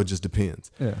 so it just depends.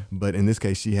 Yeah. But in this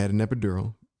case, she had an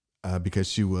epidural because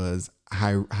she was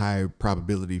high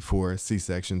probability for a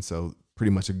C-section. So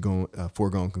pretty much a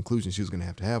foregone conclusion she was going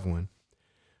to have one.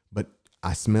 But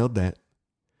I smelled that.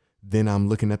 Then I'm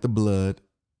looking at the blood,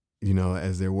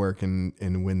 as they're working,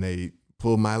 and when they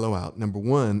pull Milo out, number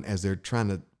one, as they're trying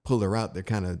to pull her out, they're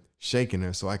kind of shaking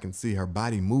her so I can see her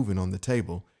body moving on the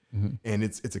table. And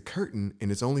it's a curtain,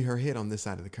 and it's only her head on this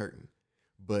side of the curtain.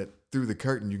 But through the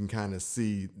curtain, you can kind of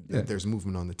see that there's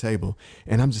movement on the table.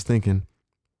 And I'm just thinking,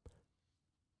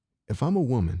 if I'm a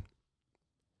woman,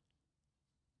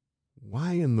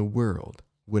 why in the world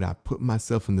would I put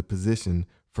myself in the position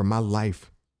for my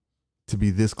life to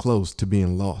be this close to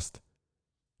being lost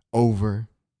over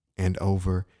and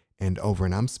over and over?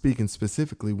 And I'm speaking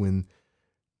specifically when,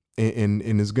 and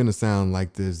it's going to sound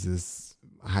like there's this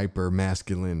hyper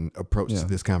masculine approach to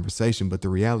this conversation, but the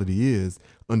reality is,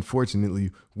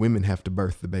 unfortunately, women have to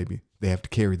birth the baby. They have to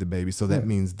carry the baby. So that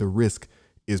means the risk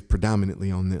is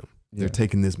predominantly on them. They're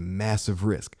taking this massive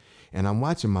risk. And I'm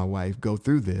watching my wife go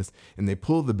through this, and they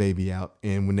pull the baby out.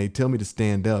 And when they tell me to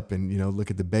stand up and, look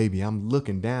at the baby, I'm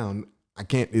looking down. I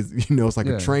can't, it's like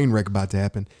a train wreck about to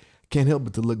happen. Can't help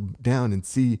but to look down and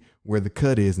see where the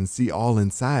cut is and see all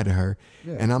inside of her.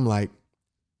 Yeah. And I'm like,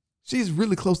 she's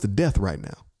really close to death right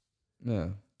now. Yeah.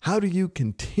 How do you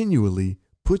continually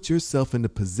put yourself in a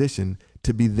position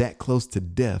to be that close to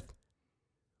death?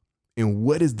 And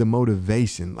what is the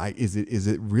motivation? Like, is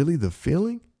it really the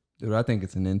feeling? Dude, I think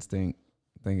it's an instinct.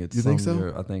 I think it's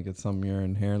I think it's something you're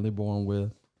inherently born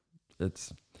with.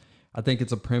 I think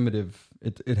it's a primitive.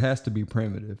 It has to be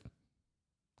primitive.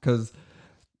 Because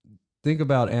think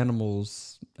about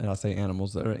animals, and I say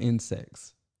animals that are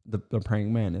insects. The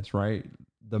praying mantis, right?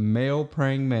 The male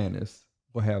praying mantis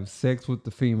will have sex with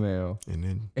the female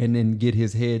and then get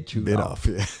his head chewed off.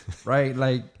 Yeah. Right?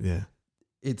 Like, yeah.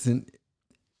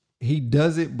 He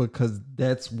does it because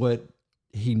that's what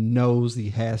he knows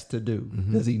he has to do.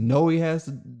 Mm-hmm. Does he know he has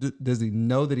to does he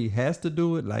know that he has to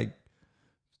do it? Like,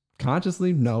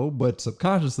 consciously, no, but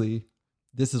subconsciously,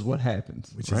 this is what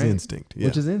happens. Which is instinct. Yeah.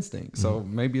 Which is instinct. So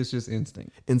maybe it's just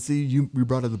instinct. And see, you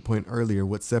brought up the point earlier,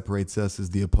 what separates us is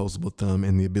the opposable thumb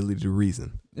and the ability to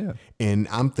reason. Yeah. And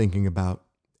I'm thinking about,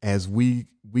 as we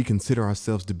consider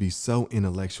ourselves to be so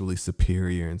intellectually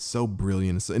superior and so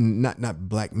brilliant, and not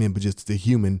black men, but just the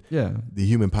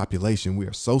human population. We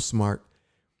are so smart,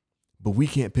 but we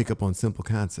can't pick up on simple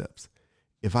concepts.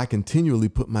 If I continually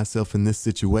put myself in this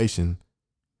situation,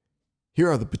 here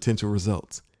are the potential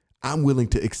results. I'm willing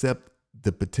to accept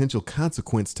the potential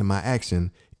consequence to my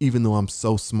action, even though I'm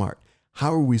so smart.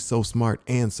 How are we so smart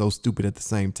and so stupid at the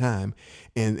same time?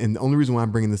 And the only reason why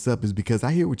I'm bringing this up is because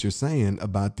I hear what you're saying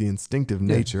about the instinctive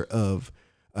nature of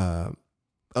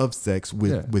sex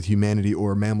with humanity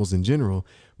or mammals in general,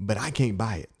 but I can't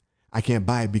buy it. I can't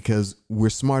buy it because we're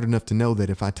smart enough to know that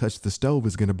if I touch the stove,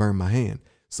 it's going to burn my hand.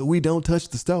 So we don't touch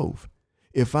the stove.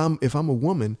 If I'm a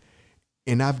woman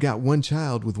and I've got one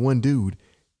child with one dude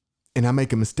and I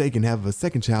make a mistake and have a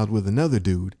second child with another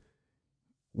dude,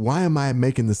 why am I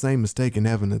making the same mistake and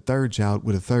having a third child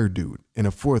with a third dude and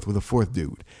a fourth with a fourth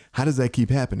dude? How does that keep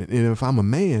happening? And if I'm a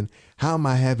man, how am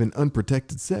I having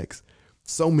unprotected sex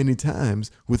so many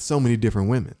times with so many different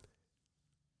women?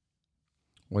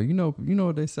 Well, you know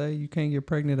what they say, you can't get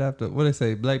pregnant after, what they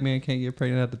say, black men can't get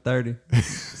pregnant after 30.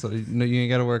 So you ain't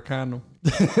got to wear a condom.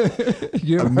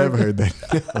 I've never heard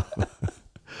that.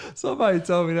 Somebody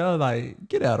told me that. I was like,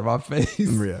 get out of my face.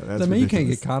 Yeah, that's you can't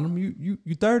get condom.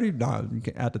 You 30? No, you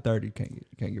can't, after 30 you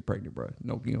can't get pregnant, bro.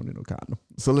 No, you don't need no condom.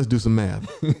 So let's do some math.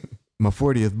 My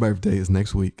 40th birthday is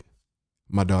next week.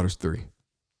 My daughter's 3.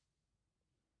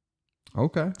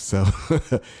 Okay. So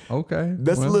okay.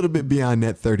 That's a little bit beyond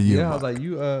that 30-year mark. I was like,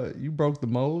 you broke the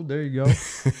mold. There you go.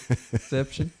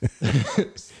 Exception.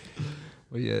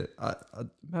 Well, yeah. Matter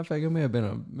of fact, it may have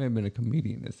been a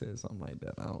comedian that said something like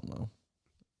that. I don't know.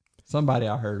 Somebody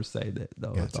I heard say that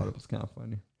though. Gotcha. I thought it was kind of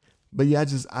funny. But yeah,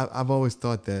 I've always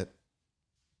thought that,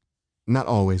 not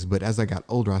always, but as I got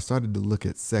older, I started to look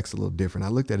at sex a little different. I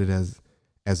looked at it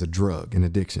as a drug, an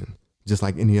addiction, just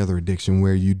like any other addiction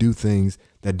where you do things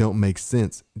that don't make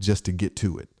sense just to get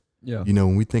to it. Yeah.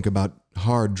 When we think about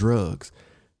hard drugs,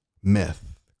 meth,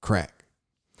 crack,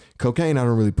 cocaine, I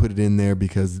don't really put it in there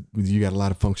because you got a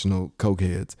lot of functional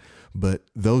cokeheads. But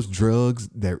those drugs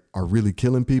that are really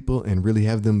killing people and really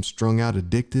have them strung out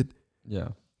addicted,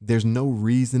 there's no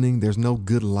reasoning, there's no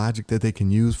good logic that they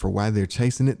can use for why they're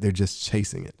chasing it. They're just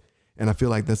chasing it. And I feel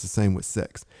like that's the same with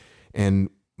sex. And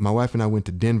my wife and I went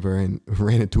to Denver and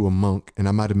ran into a monk, and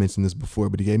I might have mentioned this before,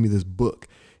 but he gave me this book,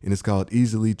 and it's called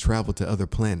Easily Travel to Other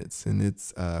Planets. And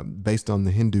it's based on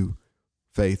the Hindu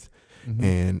faith. Mm-hmm.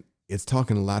 And it's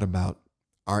talking a lot about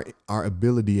our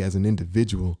ability as an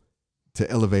individual to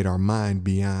elevate our mind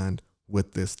beyond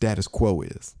what the status quo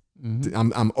is.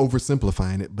 Mm-hmm. I'm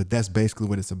oversimplifying it, but that's basically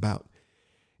what it's about.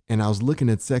 And I was looking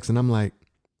at sex and I'm like,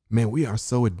 man, we are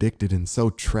so addicted and so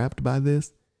trapped by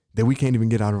this that we can't even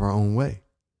get out of our own way.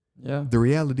 Yeah. The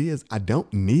reality is I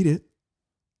don't need it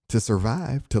to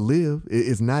survive, to live.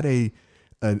 It's not a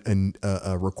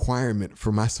requirement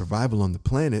for my survival on the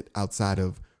planet outside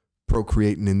of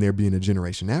procreating and there being a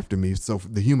generation after me. So for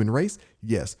the human race,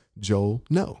 yes. Joel,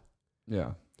 no.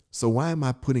 Yeah. So why am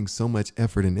I putting so much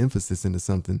effort and emphasis into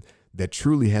something that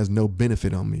truly has no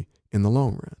benefit on me in the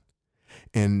long run?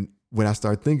 And what I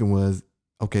started thinking was,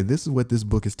 okay, this is what this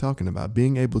book is talking about.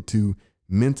 Being able to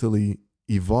mentally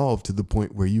evolve to the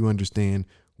point where you understand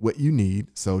what you need.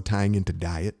 So tying into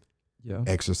diet,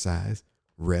 exercise,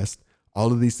 rest,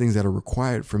 all of these things that are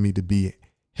required for me to be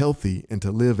healthy and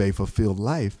to live a fulfilled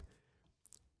life.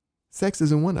 Sex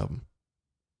isn't one of them.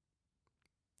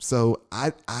 So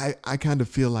I kind of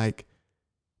feel like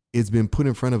it's been put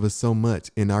in front of us so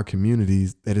much in our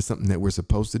communities that it's something that we're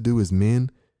supposed to do as men,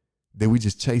 that we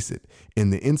just chase it.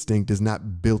 And the instinct is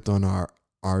not built on our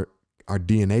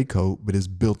DNA code, but it's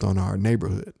built on our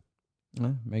neighborhood.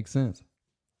 Yeah, makes sense.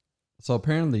 So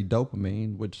apparently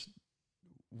dopamine, which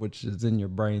is in your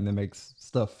brain that makes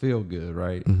stuff feel good,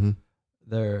 right? Mm-hmm.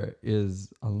 There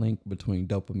is a link between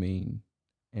dopamine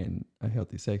and a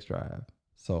healthy sex drive.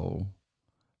 So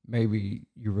maybe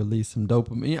you release some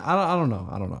dopamine. I don't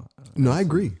know. No, I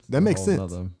agree. That makes sense.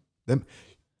 Other...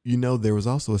 There was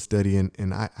also a study,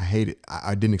 and I hate it.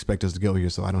 I didn't expect us to go here,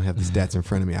 so I don't have the stats in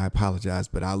front of me. I apologize,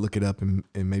 but I'll look it up and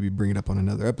maybe bring it up on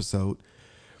another episode.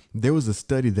 There was a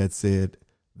study that said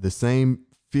the same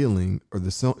feeling or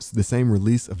the same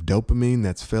release of dopamine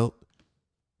that's felt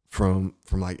from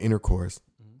like intercourse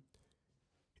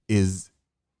is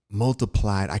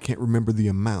multiplied. I can't remember the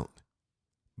amount,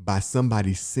 by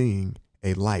somebody seeing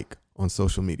a like on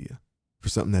social media for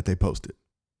something that they posted.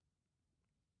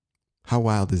 How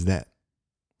wild is that?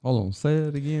 Hold on, say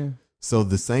it again. So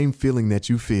the same feeling that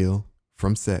you feel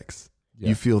from sex,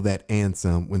 you feel that and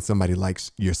some when somebody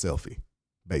likes your selfie,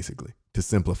 basically, to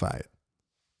simplify it.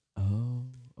 Oh,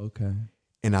 okay.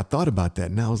 And I thought about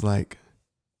that and I was like,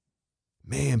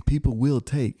 man, people will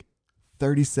take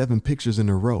 37 pictures in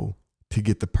a row to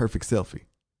get the perfect selfie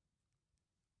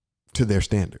to their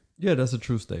standard. Yeah, that's a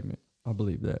true statement. I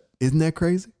believe that. Isn't that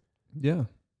crazy? Yeah.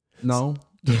 No.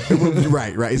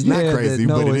 Right. It's not crazy,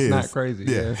 but it is. It's not crazy.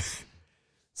 Yeah.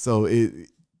 So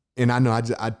and I know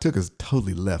I took us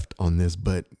totally left on this,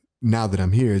 but now that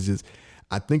I'm here, it's just,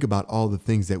 I think about all the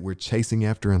things that we're chasing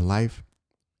after in life.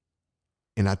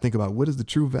 And I think about what is the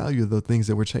true value of the things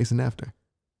that we're chasing after?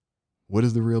 What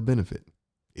is the real benefit?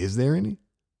 Is there any?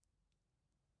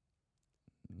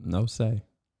 No say.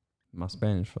 My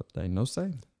Spanish for the day. No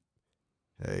say.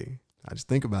 Hey, I just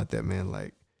think about that, man.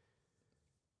 Like,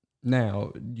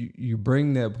 now you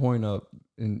bring that point up,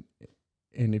 and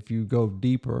if you go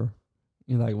deeper,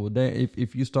 you're like, well,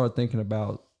 if you start thinking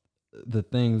about the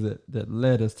things that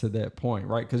led us to that point,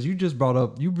 right? Because you just brought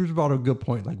up a good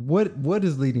point. Like, what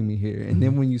is leading me here? And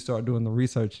then when you start doing the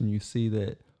research and you see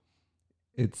that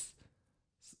it's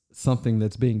something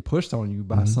that's being pushed on you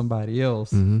by somebody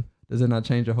else, does it not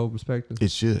change your whole perspective?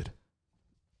 It should.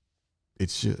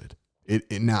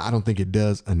 Now, I don't think it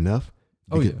does enough.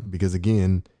 Because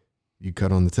again, you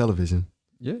cut on the television.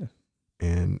 Yeah.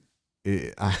 And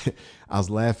I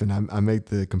was laughing. I make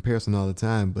the comparison all the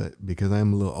time, but because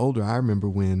I'm a little older, I remember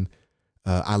when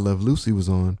I Love Lucy was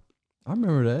on. I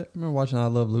remember that. I remember watching I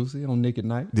Love Lucy on Nick at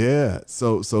Night. Yeah.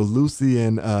 So Lucy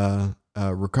and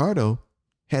Ricardo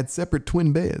had separate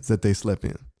twin beds that they slept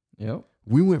in. Yep.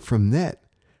 We went from that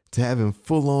to having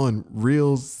full on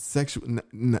real sexual,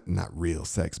 not real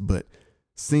sex, but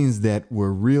scenes that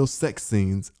were real sex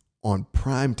scenes on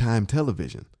primetime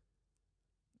television.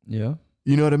 Yeah.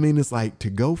 You know what I mean? It's like, to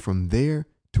go from there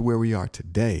to where we are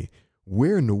today,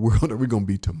 where in the world are we going to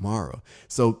be tomorrow?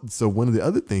 So one of the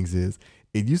other things is,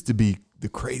 it used to be the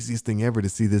craziest thing ever to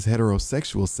see this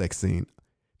heterosexual sex scene.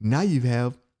 Now you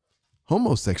have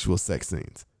homosexual sex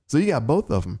scenes. So you got both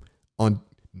of them on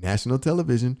national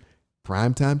television,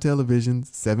 primetime television,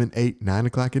 7, 8, 9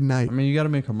 o'clock at night. I mean, you got to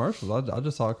make commercials. I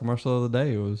just saw a commercial the other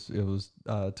day. It was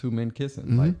two men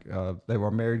kissing, like they were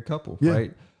a married couple,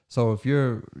 right? So if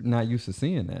you're not used to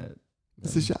seeing that,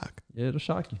 it's a shock. Yeah, it'll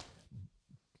shock you.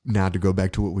 Now, to go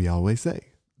back to what we always say,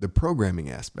 the programming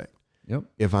aspect. Yep.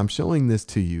 If I'm showing this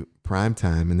to you prime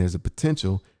time and there's a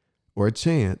potential or a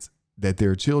chance that there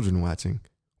are children watching,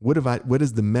 what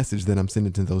is the message that I'm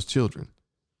sending to those children?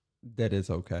 That is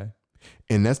okay.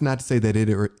 And that's not to say that it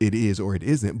is or it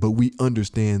isn't, but we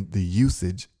understand the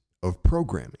usage of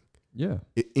programming. Yeah.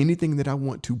 Anything that I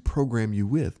want to program you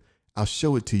with, I'll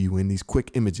show it to you in these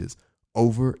quick images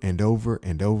over and over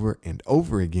and over and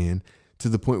over again, to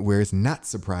the point where it's not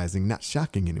surprising, not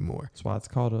shocking anymore. That's why it's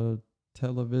called a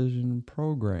television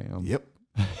program. Yep.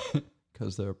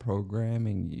 Because they're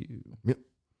programming you. Yep.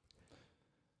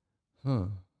 Huh.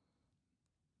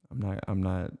 I'm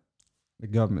not, the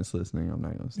government's listening. I'm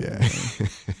not going to say anything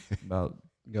about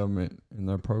government and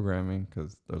their programming,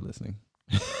 because they're listening.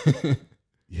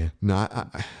 Yeah. No,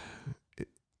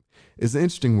 it's an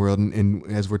interesting world. And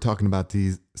as we're talking about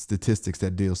these statistics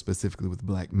that deal specifically with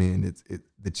black men,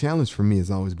 the challenge for me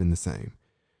has always been the same.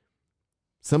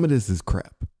 Some of this is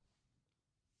crap.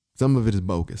 Some of it is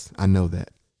bogus. I know that.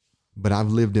 But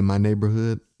I've lived in my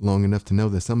neighborhood long enough to know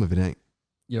that some of it ain't.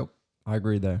 Yep. I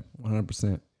agree there.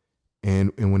 100%.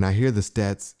 And when I hear the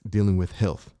stats dealing with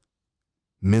health,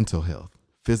 mental health,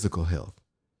 physical health,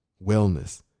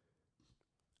 wellness,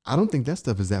 I don't think that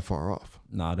stuff is that far off.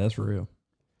 Nah, that's real.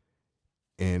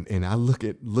 And I look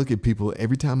at people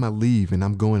every time I leave and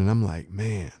I'm going and I'm like,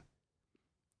 man,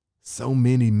 so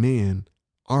many men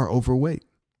are overweight.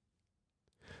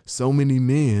 So many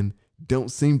men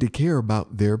don't seem to care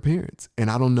about their appearance. And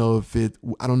I don't know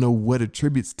what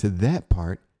attributes to that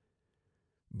part,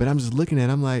 but I'm just looking at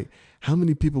it, I'm like, how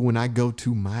many people when I go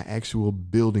to my actual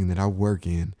building that I work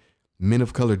in, men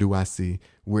of color do I see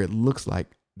where it looks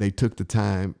like they took the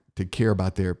time to care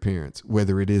about their appearance,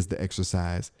 whether it is the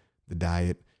exercise, the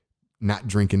diet, not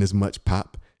drinking as much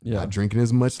pop, not drinking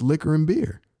as much liquor and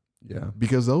beer. Yeah.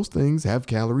 Because those things have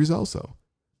calories also.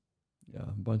 Yeah,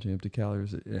 a bunch of empty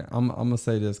calories. Yeah, I'm gonna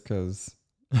say this because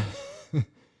I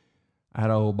had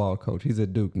an old ball coach. He's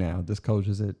at Duke now. This coach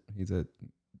is he's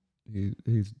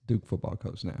Duke football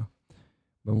coach now.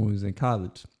 But when he was in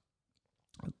college,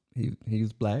 he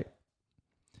was black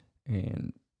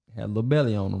and had a little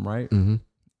belly on him, right? Mm-hmm.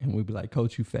 And we'd be like,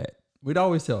 "Coach, you fat." We'd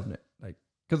always tell him that, like,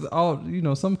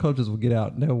 because some coaches will get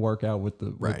out and they'll work out with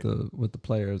the with the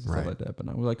players and stuff like that. But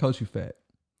no, we're like, "Coach, you fat,"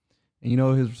 and you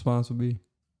know what his response would be?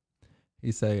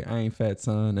 He say, "I ain't fat,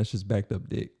 son. That's just backed up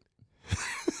dick."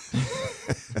 I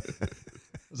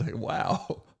was like,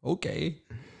 wow, okay.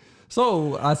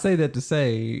 So I say that to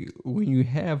say, when you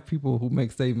have people who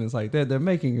make statements like that, they're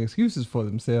making excuses for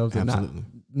themselves and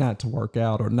not to work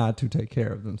out or not to take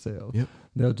care of themselves. Yep.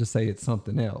 They'll just say it's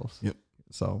something else. Yep.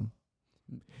 So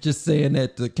just saying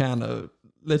that to kind of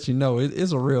let you know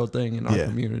it's a real thing in our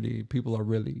community. People are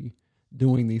really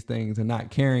doing these things and not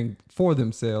caring for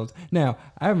themselves. Now,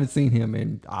 I haven't seen him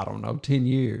in, 10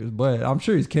 years, but I'm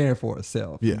sure he's caring for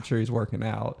himself. Yeah. I'm sure he's working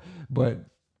out, but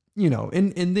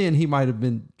and then he might've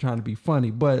been trying to be funny,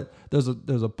 but there's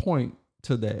a point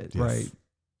to that, right?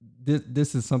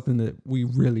 This is something that we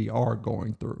really are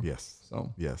going through. Yes.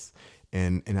 So, yes.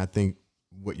 And I think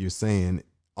what you're saying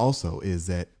also is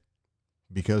that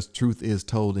because truth is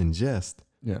told in jest,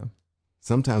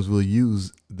 sometimes we'll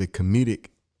use the comedic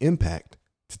impact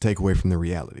to take away from the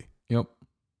reality. Yep.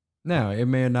 Now, it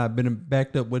may have not been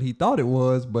backed up what he thought it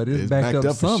was, but it's backed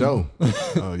up something. For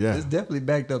sure. Oh yeah. It's definitely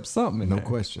backed up something. No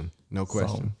question.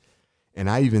 So, and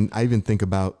I even think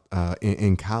about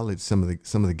in college some of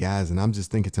the guys, and I'm just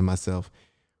thinking to myself,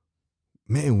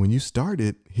 man, when you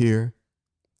started here,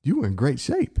 you were in great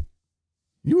shape.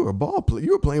 You were a ball player.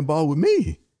 You were playing ball with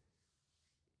me.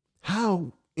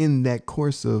 How in that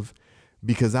course of,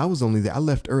 because I was only there, I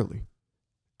left early.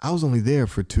 I was only there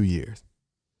for 2 years.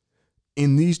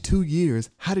 In these 2 years,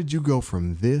 how did you go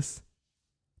from this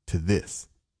to this?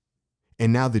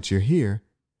 And now that you're here,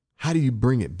 how do you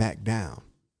bring it back down?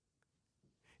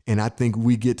 And I think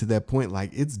we get to that point, like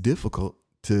it's difficult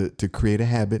to create a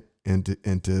habit and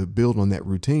to build on that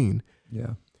routine.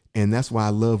 Yeah. And that's why I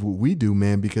love what we do,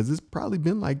 man, because it's probably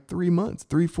been like 4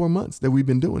 months that we've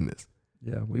been doing this.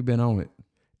 Yeah, we've been on it.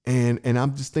 And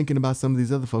I'm just thinking about some of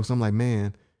these other folks. I'm like,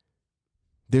 man,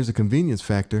 there's a convenience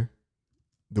factor.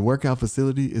 The workout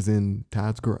facility is in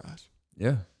Todd's garage.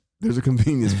 Yeah. There's a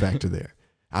convenience factor there.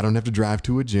 I don't have to drive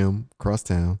to a gym across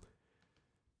town.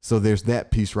 So there's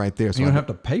that piece right there. So you don't have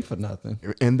to pay for nothing.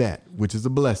 And that, which is a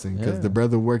blessing, because the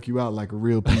brother work you out like a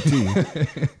real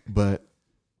PT. But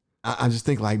I just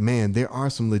think like, man, there are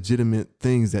some legitimate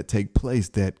things that take place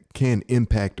that can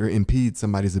impact or impede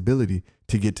somebody's ability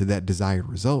to get to that desired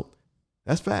result.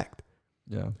 That's fact.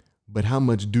 Yeah. But how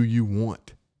much do you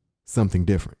want something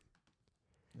different?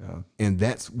 Yeah. And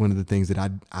that's one of the things that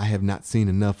I have not seen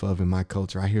enough of in my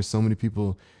culture. I hear so many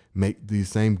people make these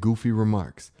same goofy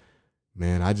remarks.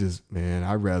 Man, I don't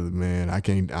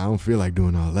feel like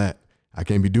doing all that. I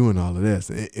can't be doing all of this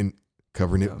and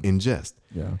covering it in jest.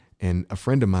 Yeah. And a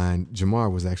friend of mine,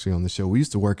 Jamar, was actually on the show. We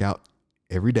used to work out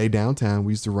every day downtown.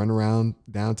 We used to run around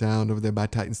downtown over there by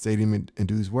Titan Stadium and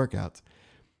do these workouts.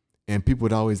 And people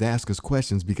would always ask us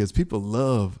questions because people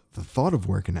love the thought of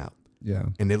working out. Yeah.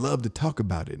 And they love to talk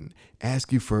about it and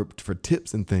ask you for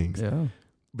tips and things. Yeah.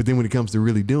 But then when it comes to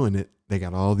really doing it, they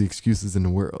got all the excuses in the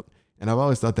world. And I've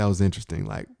always thought that was interesting.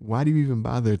 Like, why do you even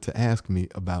bother to ask me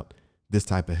about this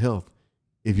type of health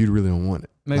if you really don't want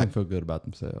it? Make them feel good about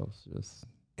themselves. Just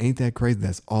ain't that crazy?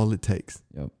 That's all it takes.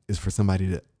 Yep. Is for somebody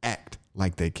to act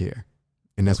like they care.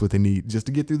 And that's what they need just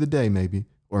to get through the day, maybe,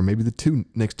 or maybe the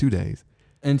next 2 days.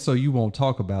 And so you won't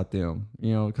talk about them,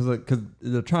 because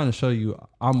they're trying to show you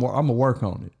I'm gonna work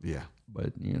on it. Yeah.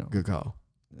 But good call.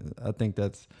 I think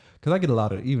that's because I get a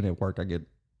lot of, even at work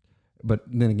but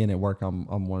then again at work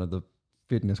I'm one of the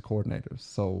fitness coordinators,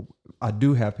 so I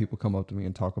do have people come up to me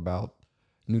and talk about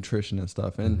nutrition and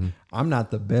stuff. And I'm not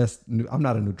the best. I'm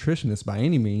not a nutritionist by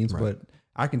any means, but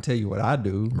I can tell you what I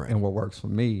do and what works for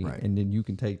me, and then you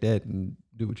can take that and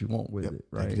do what you want with it,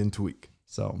 right? Take it and tweak.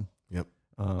 So, Yep.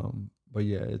 But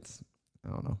yeah, I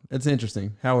don't know. It's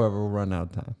interesting. However, we're running out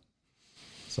of time.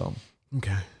 So.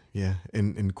 Okay. Yeah.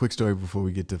 And quick story before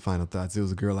we get to final thoughts. It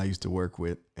was a girl I used to work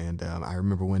with. And I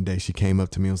remember one day she came up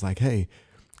to me and was like, hey,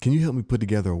 can you help me put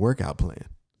together a workout plan?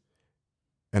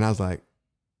 And I was like,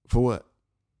 for what?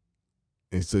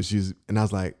 And so and I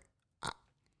was like,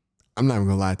 I'm not even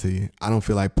gonna lie to you. I don't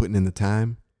feel like putting in the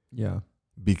time. Yeah.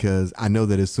 Because I know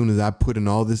that as soon as I put in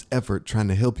all this effort trying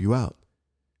to help you out,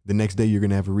 the next day you're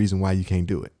gonna have a reason why you can't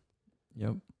do it.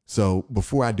 Yep. So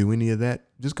before I do any of that,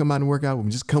 just come out and work out with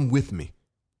me. Just come with me.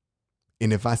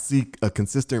 And if I see a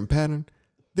consistent pattern,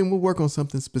 then we'll work on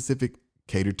something specific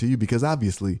catered to you, because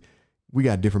obviously we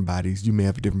got different bodies. You may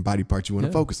have a different body part you want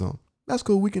to focus on. That's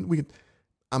cool. We can.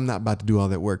 I'm not about to do all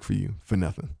that work for you for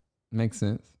nothing. Makes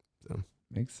sense. So.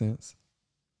 Makes sense.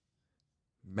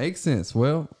 Makes sense.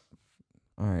 Well,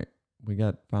 all right. We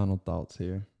got final thoughts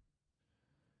here.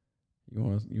 You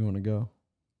want to go?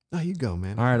 Oh, you go,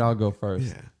 man. All right, I'll go first.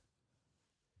 Yeah.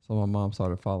 So my mom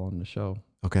started following the show.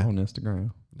 Okay. On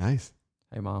Instagram. Nice.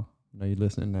 Hey, Mom. I know you're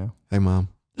listening now. Hey, Mom.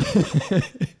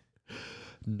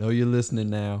 Know you're listening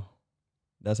now.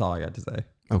 That's all I got to say.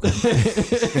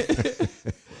 Okay.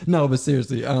 No, but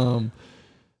seriously,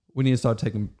 we need to start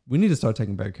taking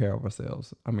better care of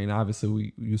ourselves. I mean,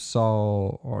 obviously you saw,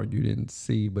 or you didn't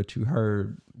see, but you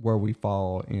heard where we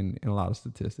fall in a lot of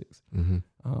statistics.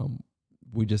 Mm-hmm.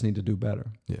 We just need to do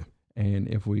better. Yeah. And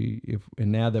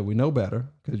and now that we know better,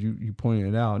 because you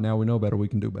pointed it out, now we know better, we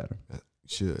can do better.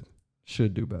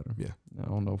 Should do better. Yeah. I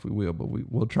don't know if we will, but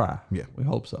we'll try. Yeah. We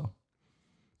hope so.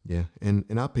 Yeah. And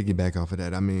I'll piggyback off of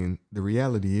that. I mean, the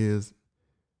reality is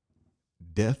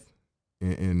death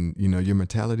and your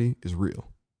mortality is real.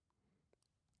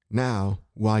 Now,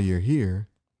 while you're here,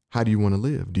 how do you want to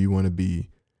live? Do you want to be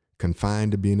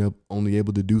confined to being only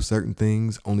able to do certain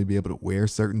things, only be able to wear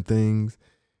certain things,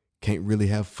 can't really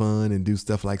have fun and do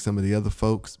stuff like some of the other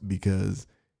folks because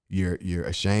you're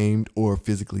ashamed, or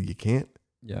physically you can't?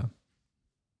 Yeah.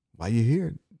 While you're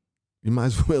here, you might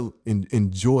as well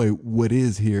enjoy what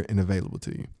is here and available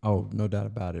to you. Oh, no doubt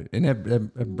about it. And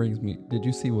that brings me, did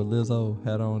you see what Lizzo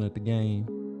had on at the game,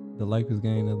 the Lakers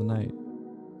game the other night?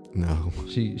 No.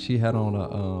 She had on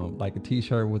a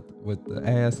t-shirt with the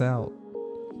ass out,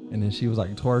 and then she was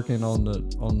like twerking on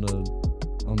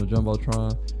the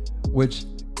Jumbotron, which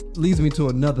leads me to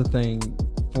another thing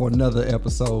for another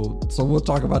episode. So we'll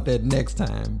talk about that next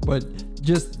time. But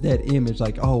just that image,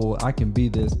 like, oh, I can be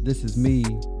this is me,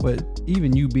 but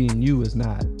even you being you is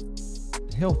not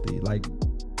healthy, like,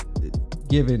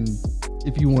 given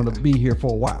if you want to be here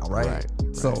for a while, right?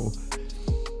 So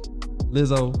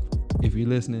Lizzo, if you're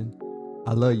listening,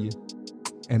 I love you,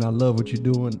 and I love what you're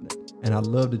doing, and I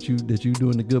love that you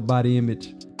doing the good body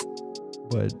image,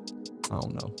 but I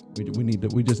don't know.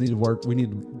 We just need to work. We need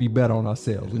to be better on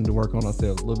ourselves. We need to work on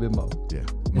ourselves a little bit more. Yeah.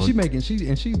 And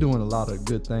she's doing a lot of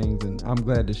good things, and I'm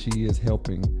glad that she is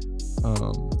helping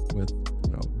with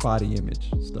body image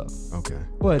stuff. Okay.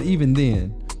 But even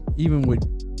then, even with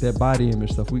that body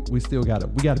image stuff, we still gotta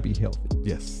be healthy.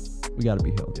 Yes. We gotta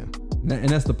be healthy. Yeah. And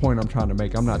that's the point I'm trying to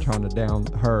make. I'm not trying to down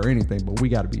her or anything, but we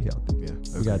gotta be healthy. Yeah.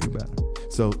 Okay. We gotta do better.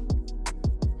 So,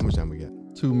 how much time we got?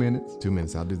 2 minutes. 2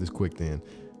 minutes. I'll do this quick then.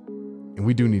 And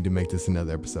we do need to make this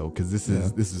another episode, because this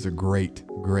is a great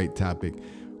topic.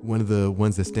 One of the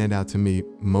ones that stand out to me,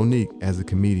 Monique, as a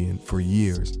comedian for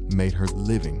years, made her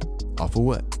living off of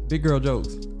what? Big girl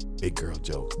jokes. Big girl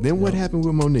jokes. Then what happened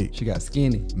with Monique? She got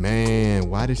skinny. Man,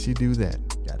 why did she do that?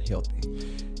 Got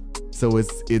healthy. So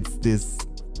it's this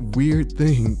weird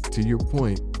thing, to your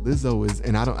point. Lizzo is,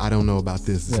 and I don't know about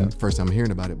this. This is the first time I'm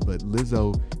hearing about it, but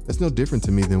Lizzo, that's no different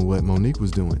to me than what Monique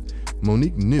was doing.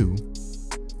 Monique knew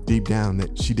deep down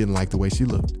that she didn't like the way she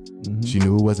looked. Mm-hmm. She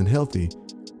knew it wasn't healthy,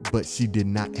 but she did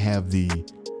not have the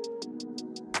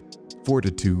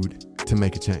fortitude to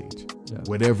make a change. Yeah.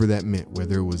 Whatever that meant,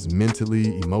 whether it was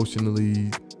mentally,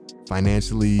 emotionally,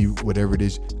 financially, whatever it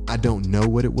is. I don't know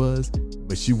what it was,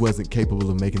 but she wasn't capable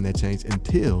of making that change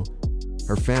until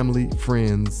her family,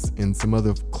 friends, and some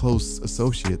other close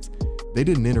associates, they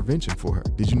did an intervention for her.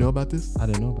 Did you know about this? I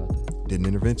didn't know about that. Did an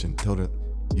intervention. Told her,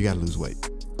 you got to lose weight.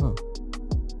 Huh.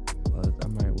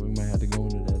 We might have to go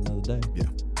into that another day. Yeah.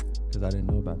 Because I didn't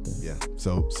know about that. Yeah.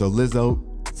 So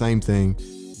Lizzo, same thing.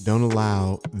 Don't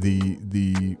allow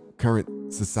the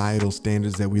current societal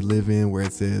standards that we live in, where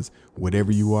it says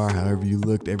whatever you are, however you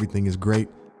looked, everything is great.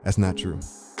 That's not true.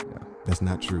 Yeah. That's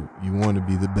not true. You want to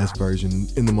be the best version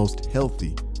in the most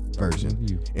healthy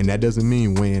version. And that doesn't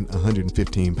mean weighing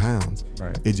 115 pounds.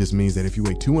 Right. It just means that if you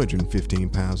weigh 215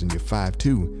 pounds and you're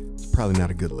 5'2", it's probably not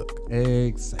a good look.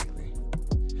 Exactly.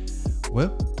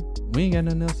 Well, we ain't got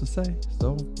nothing else to say.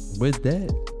 So with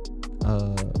that,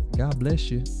 God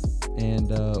bless you.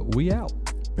 And we out.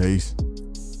 Peace.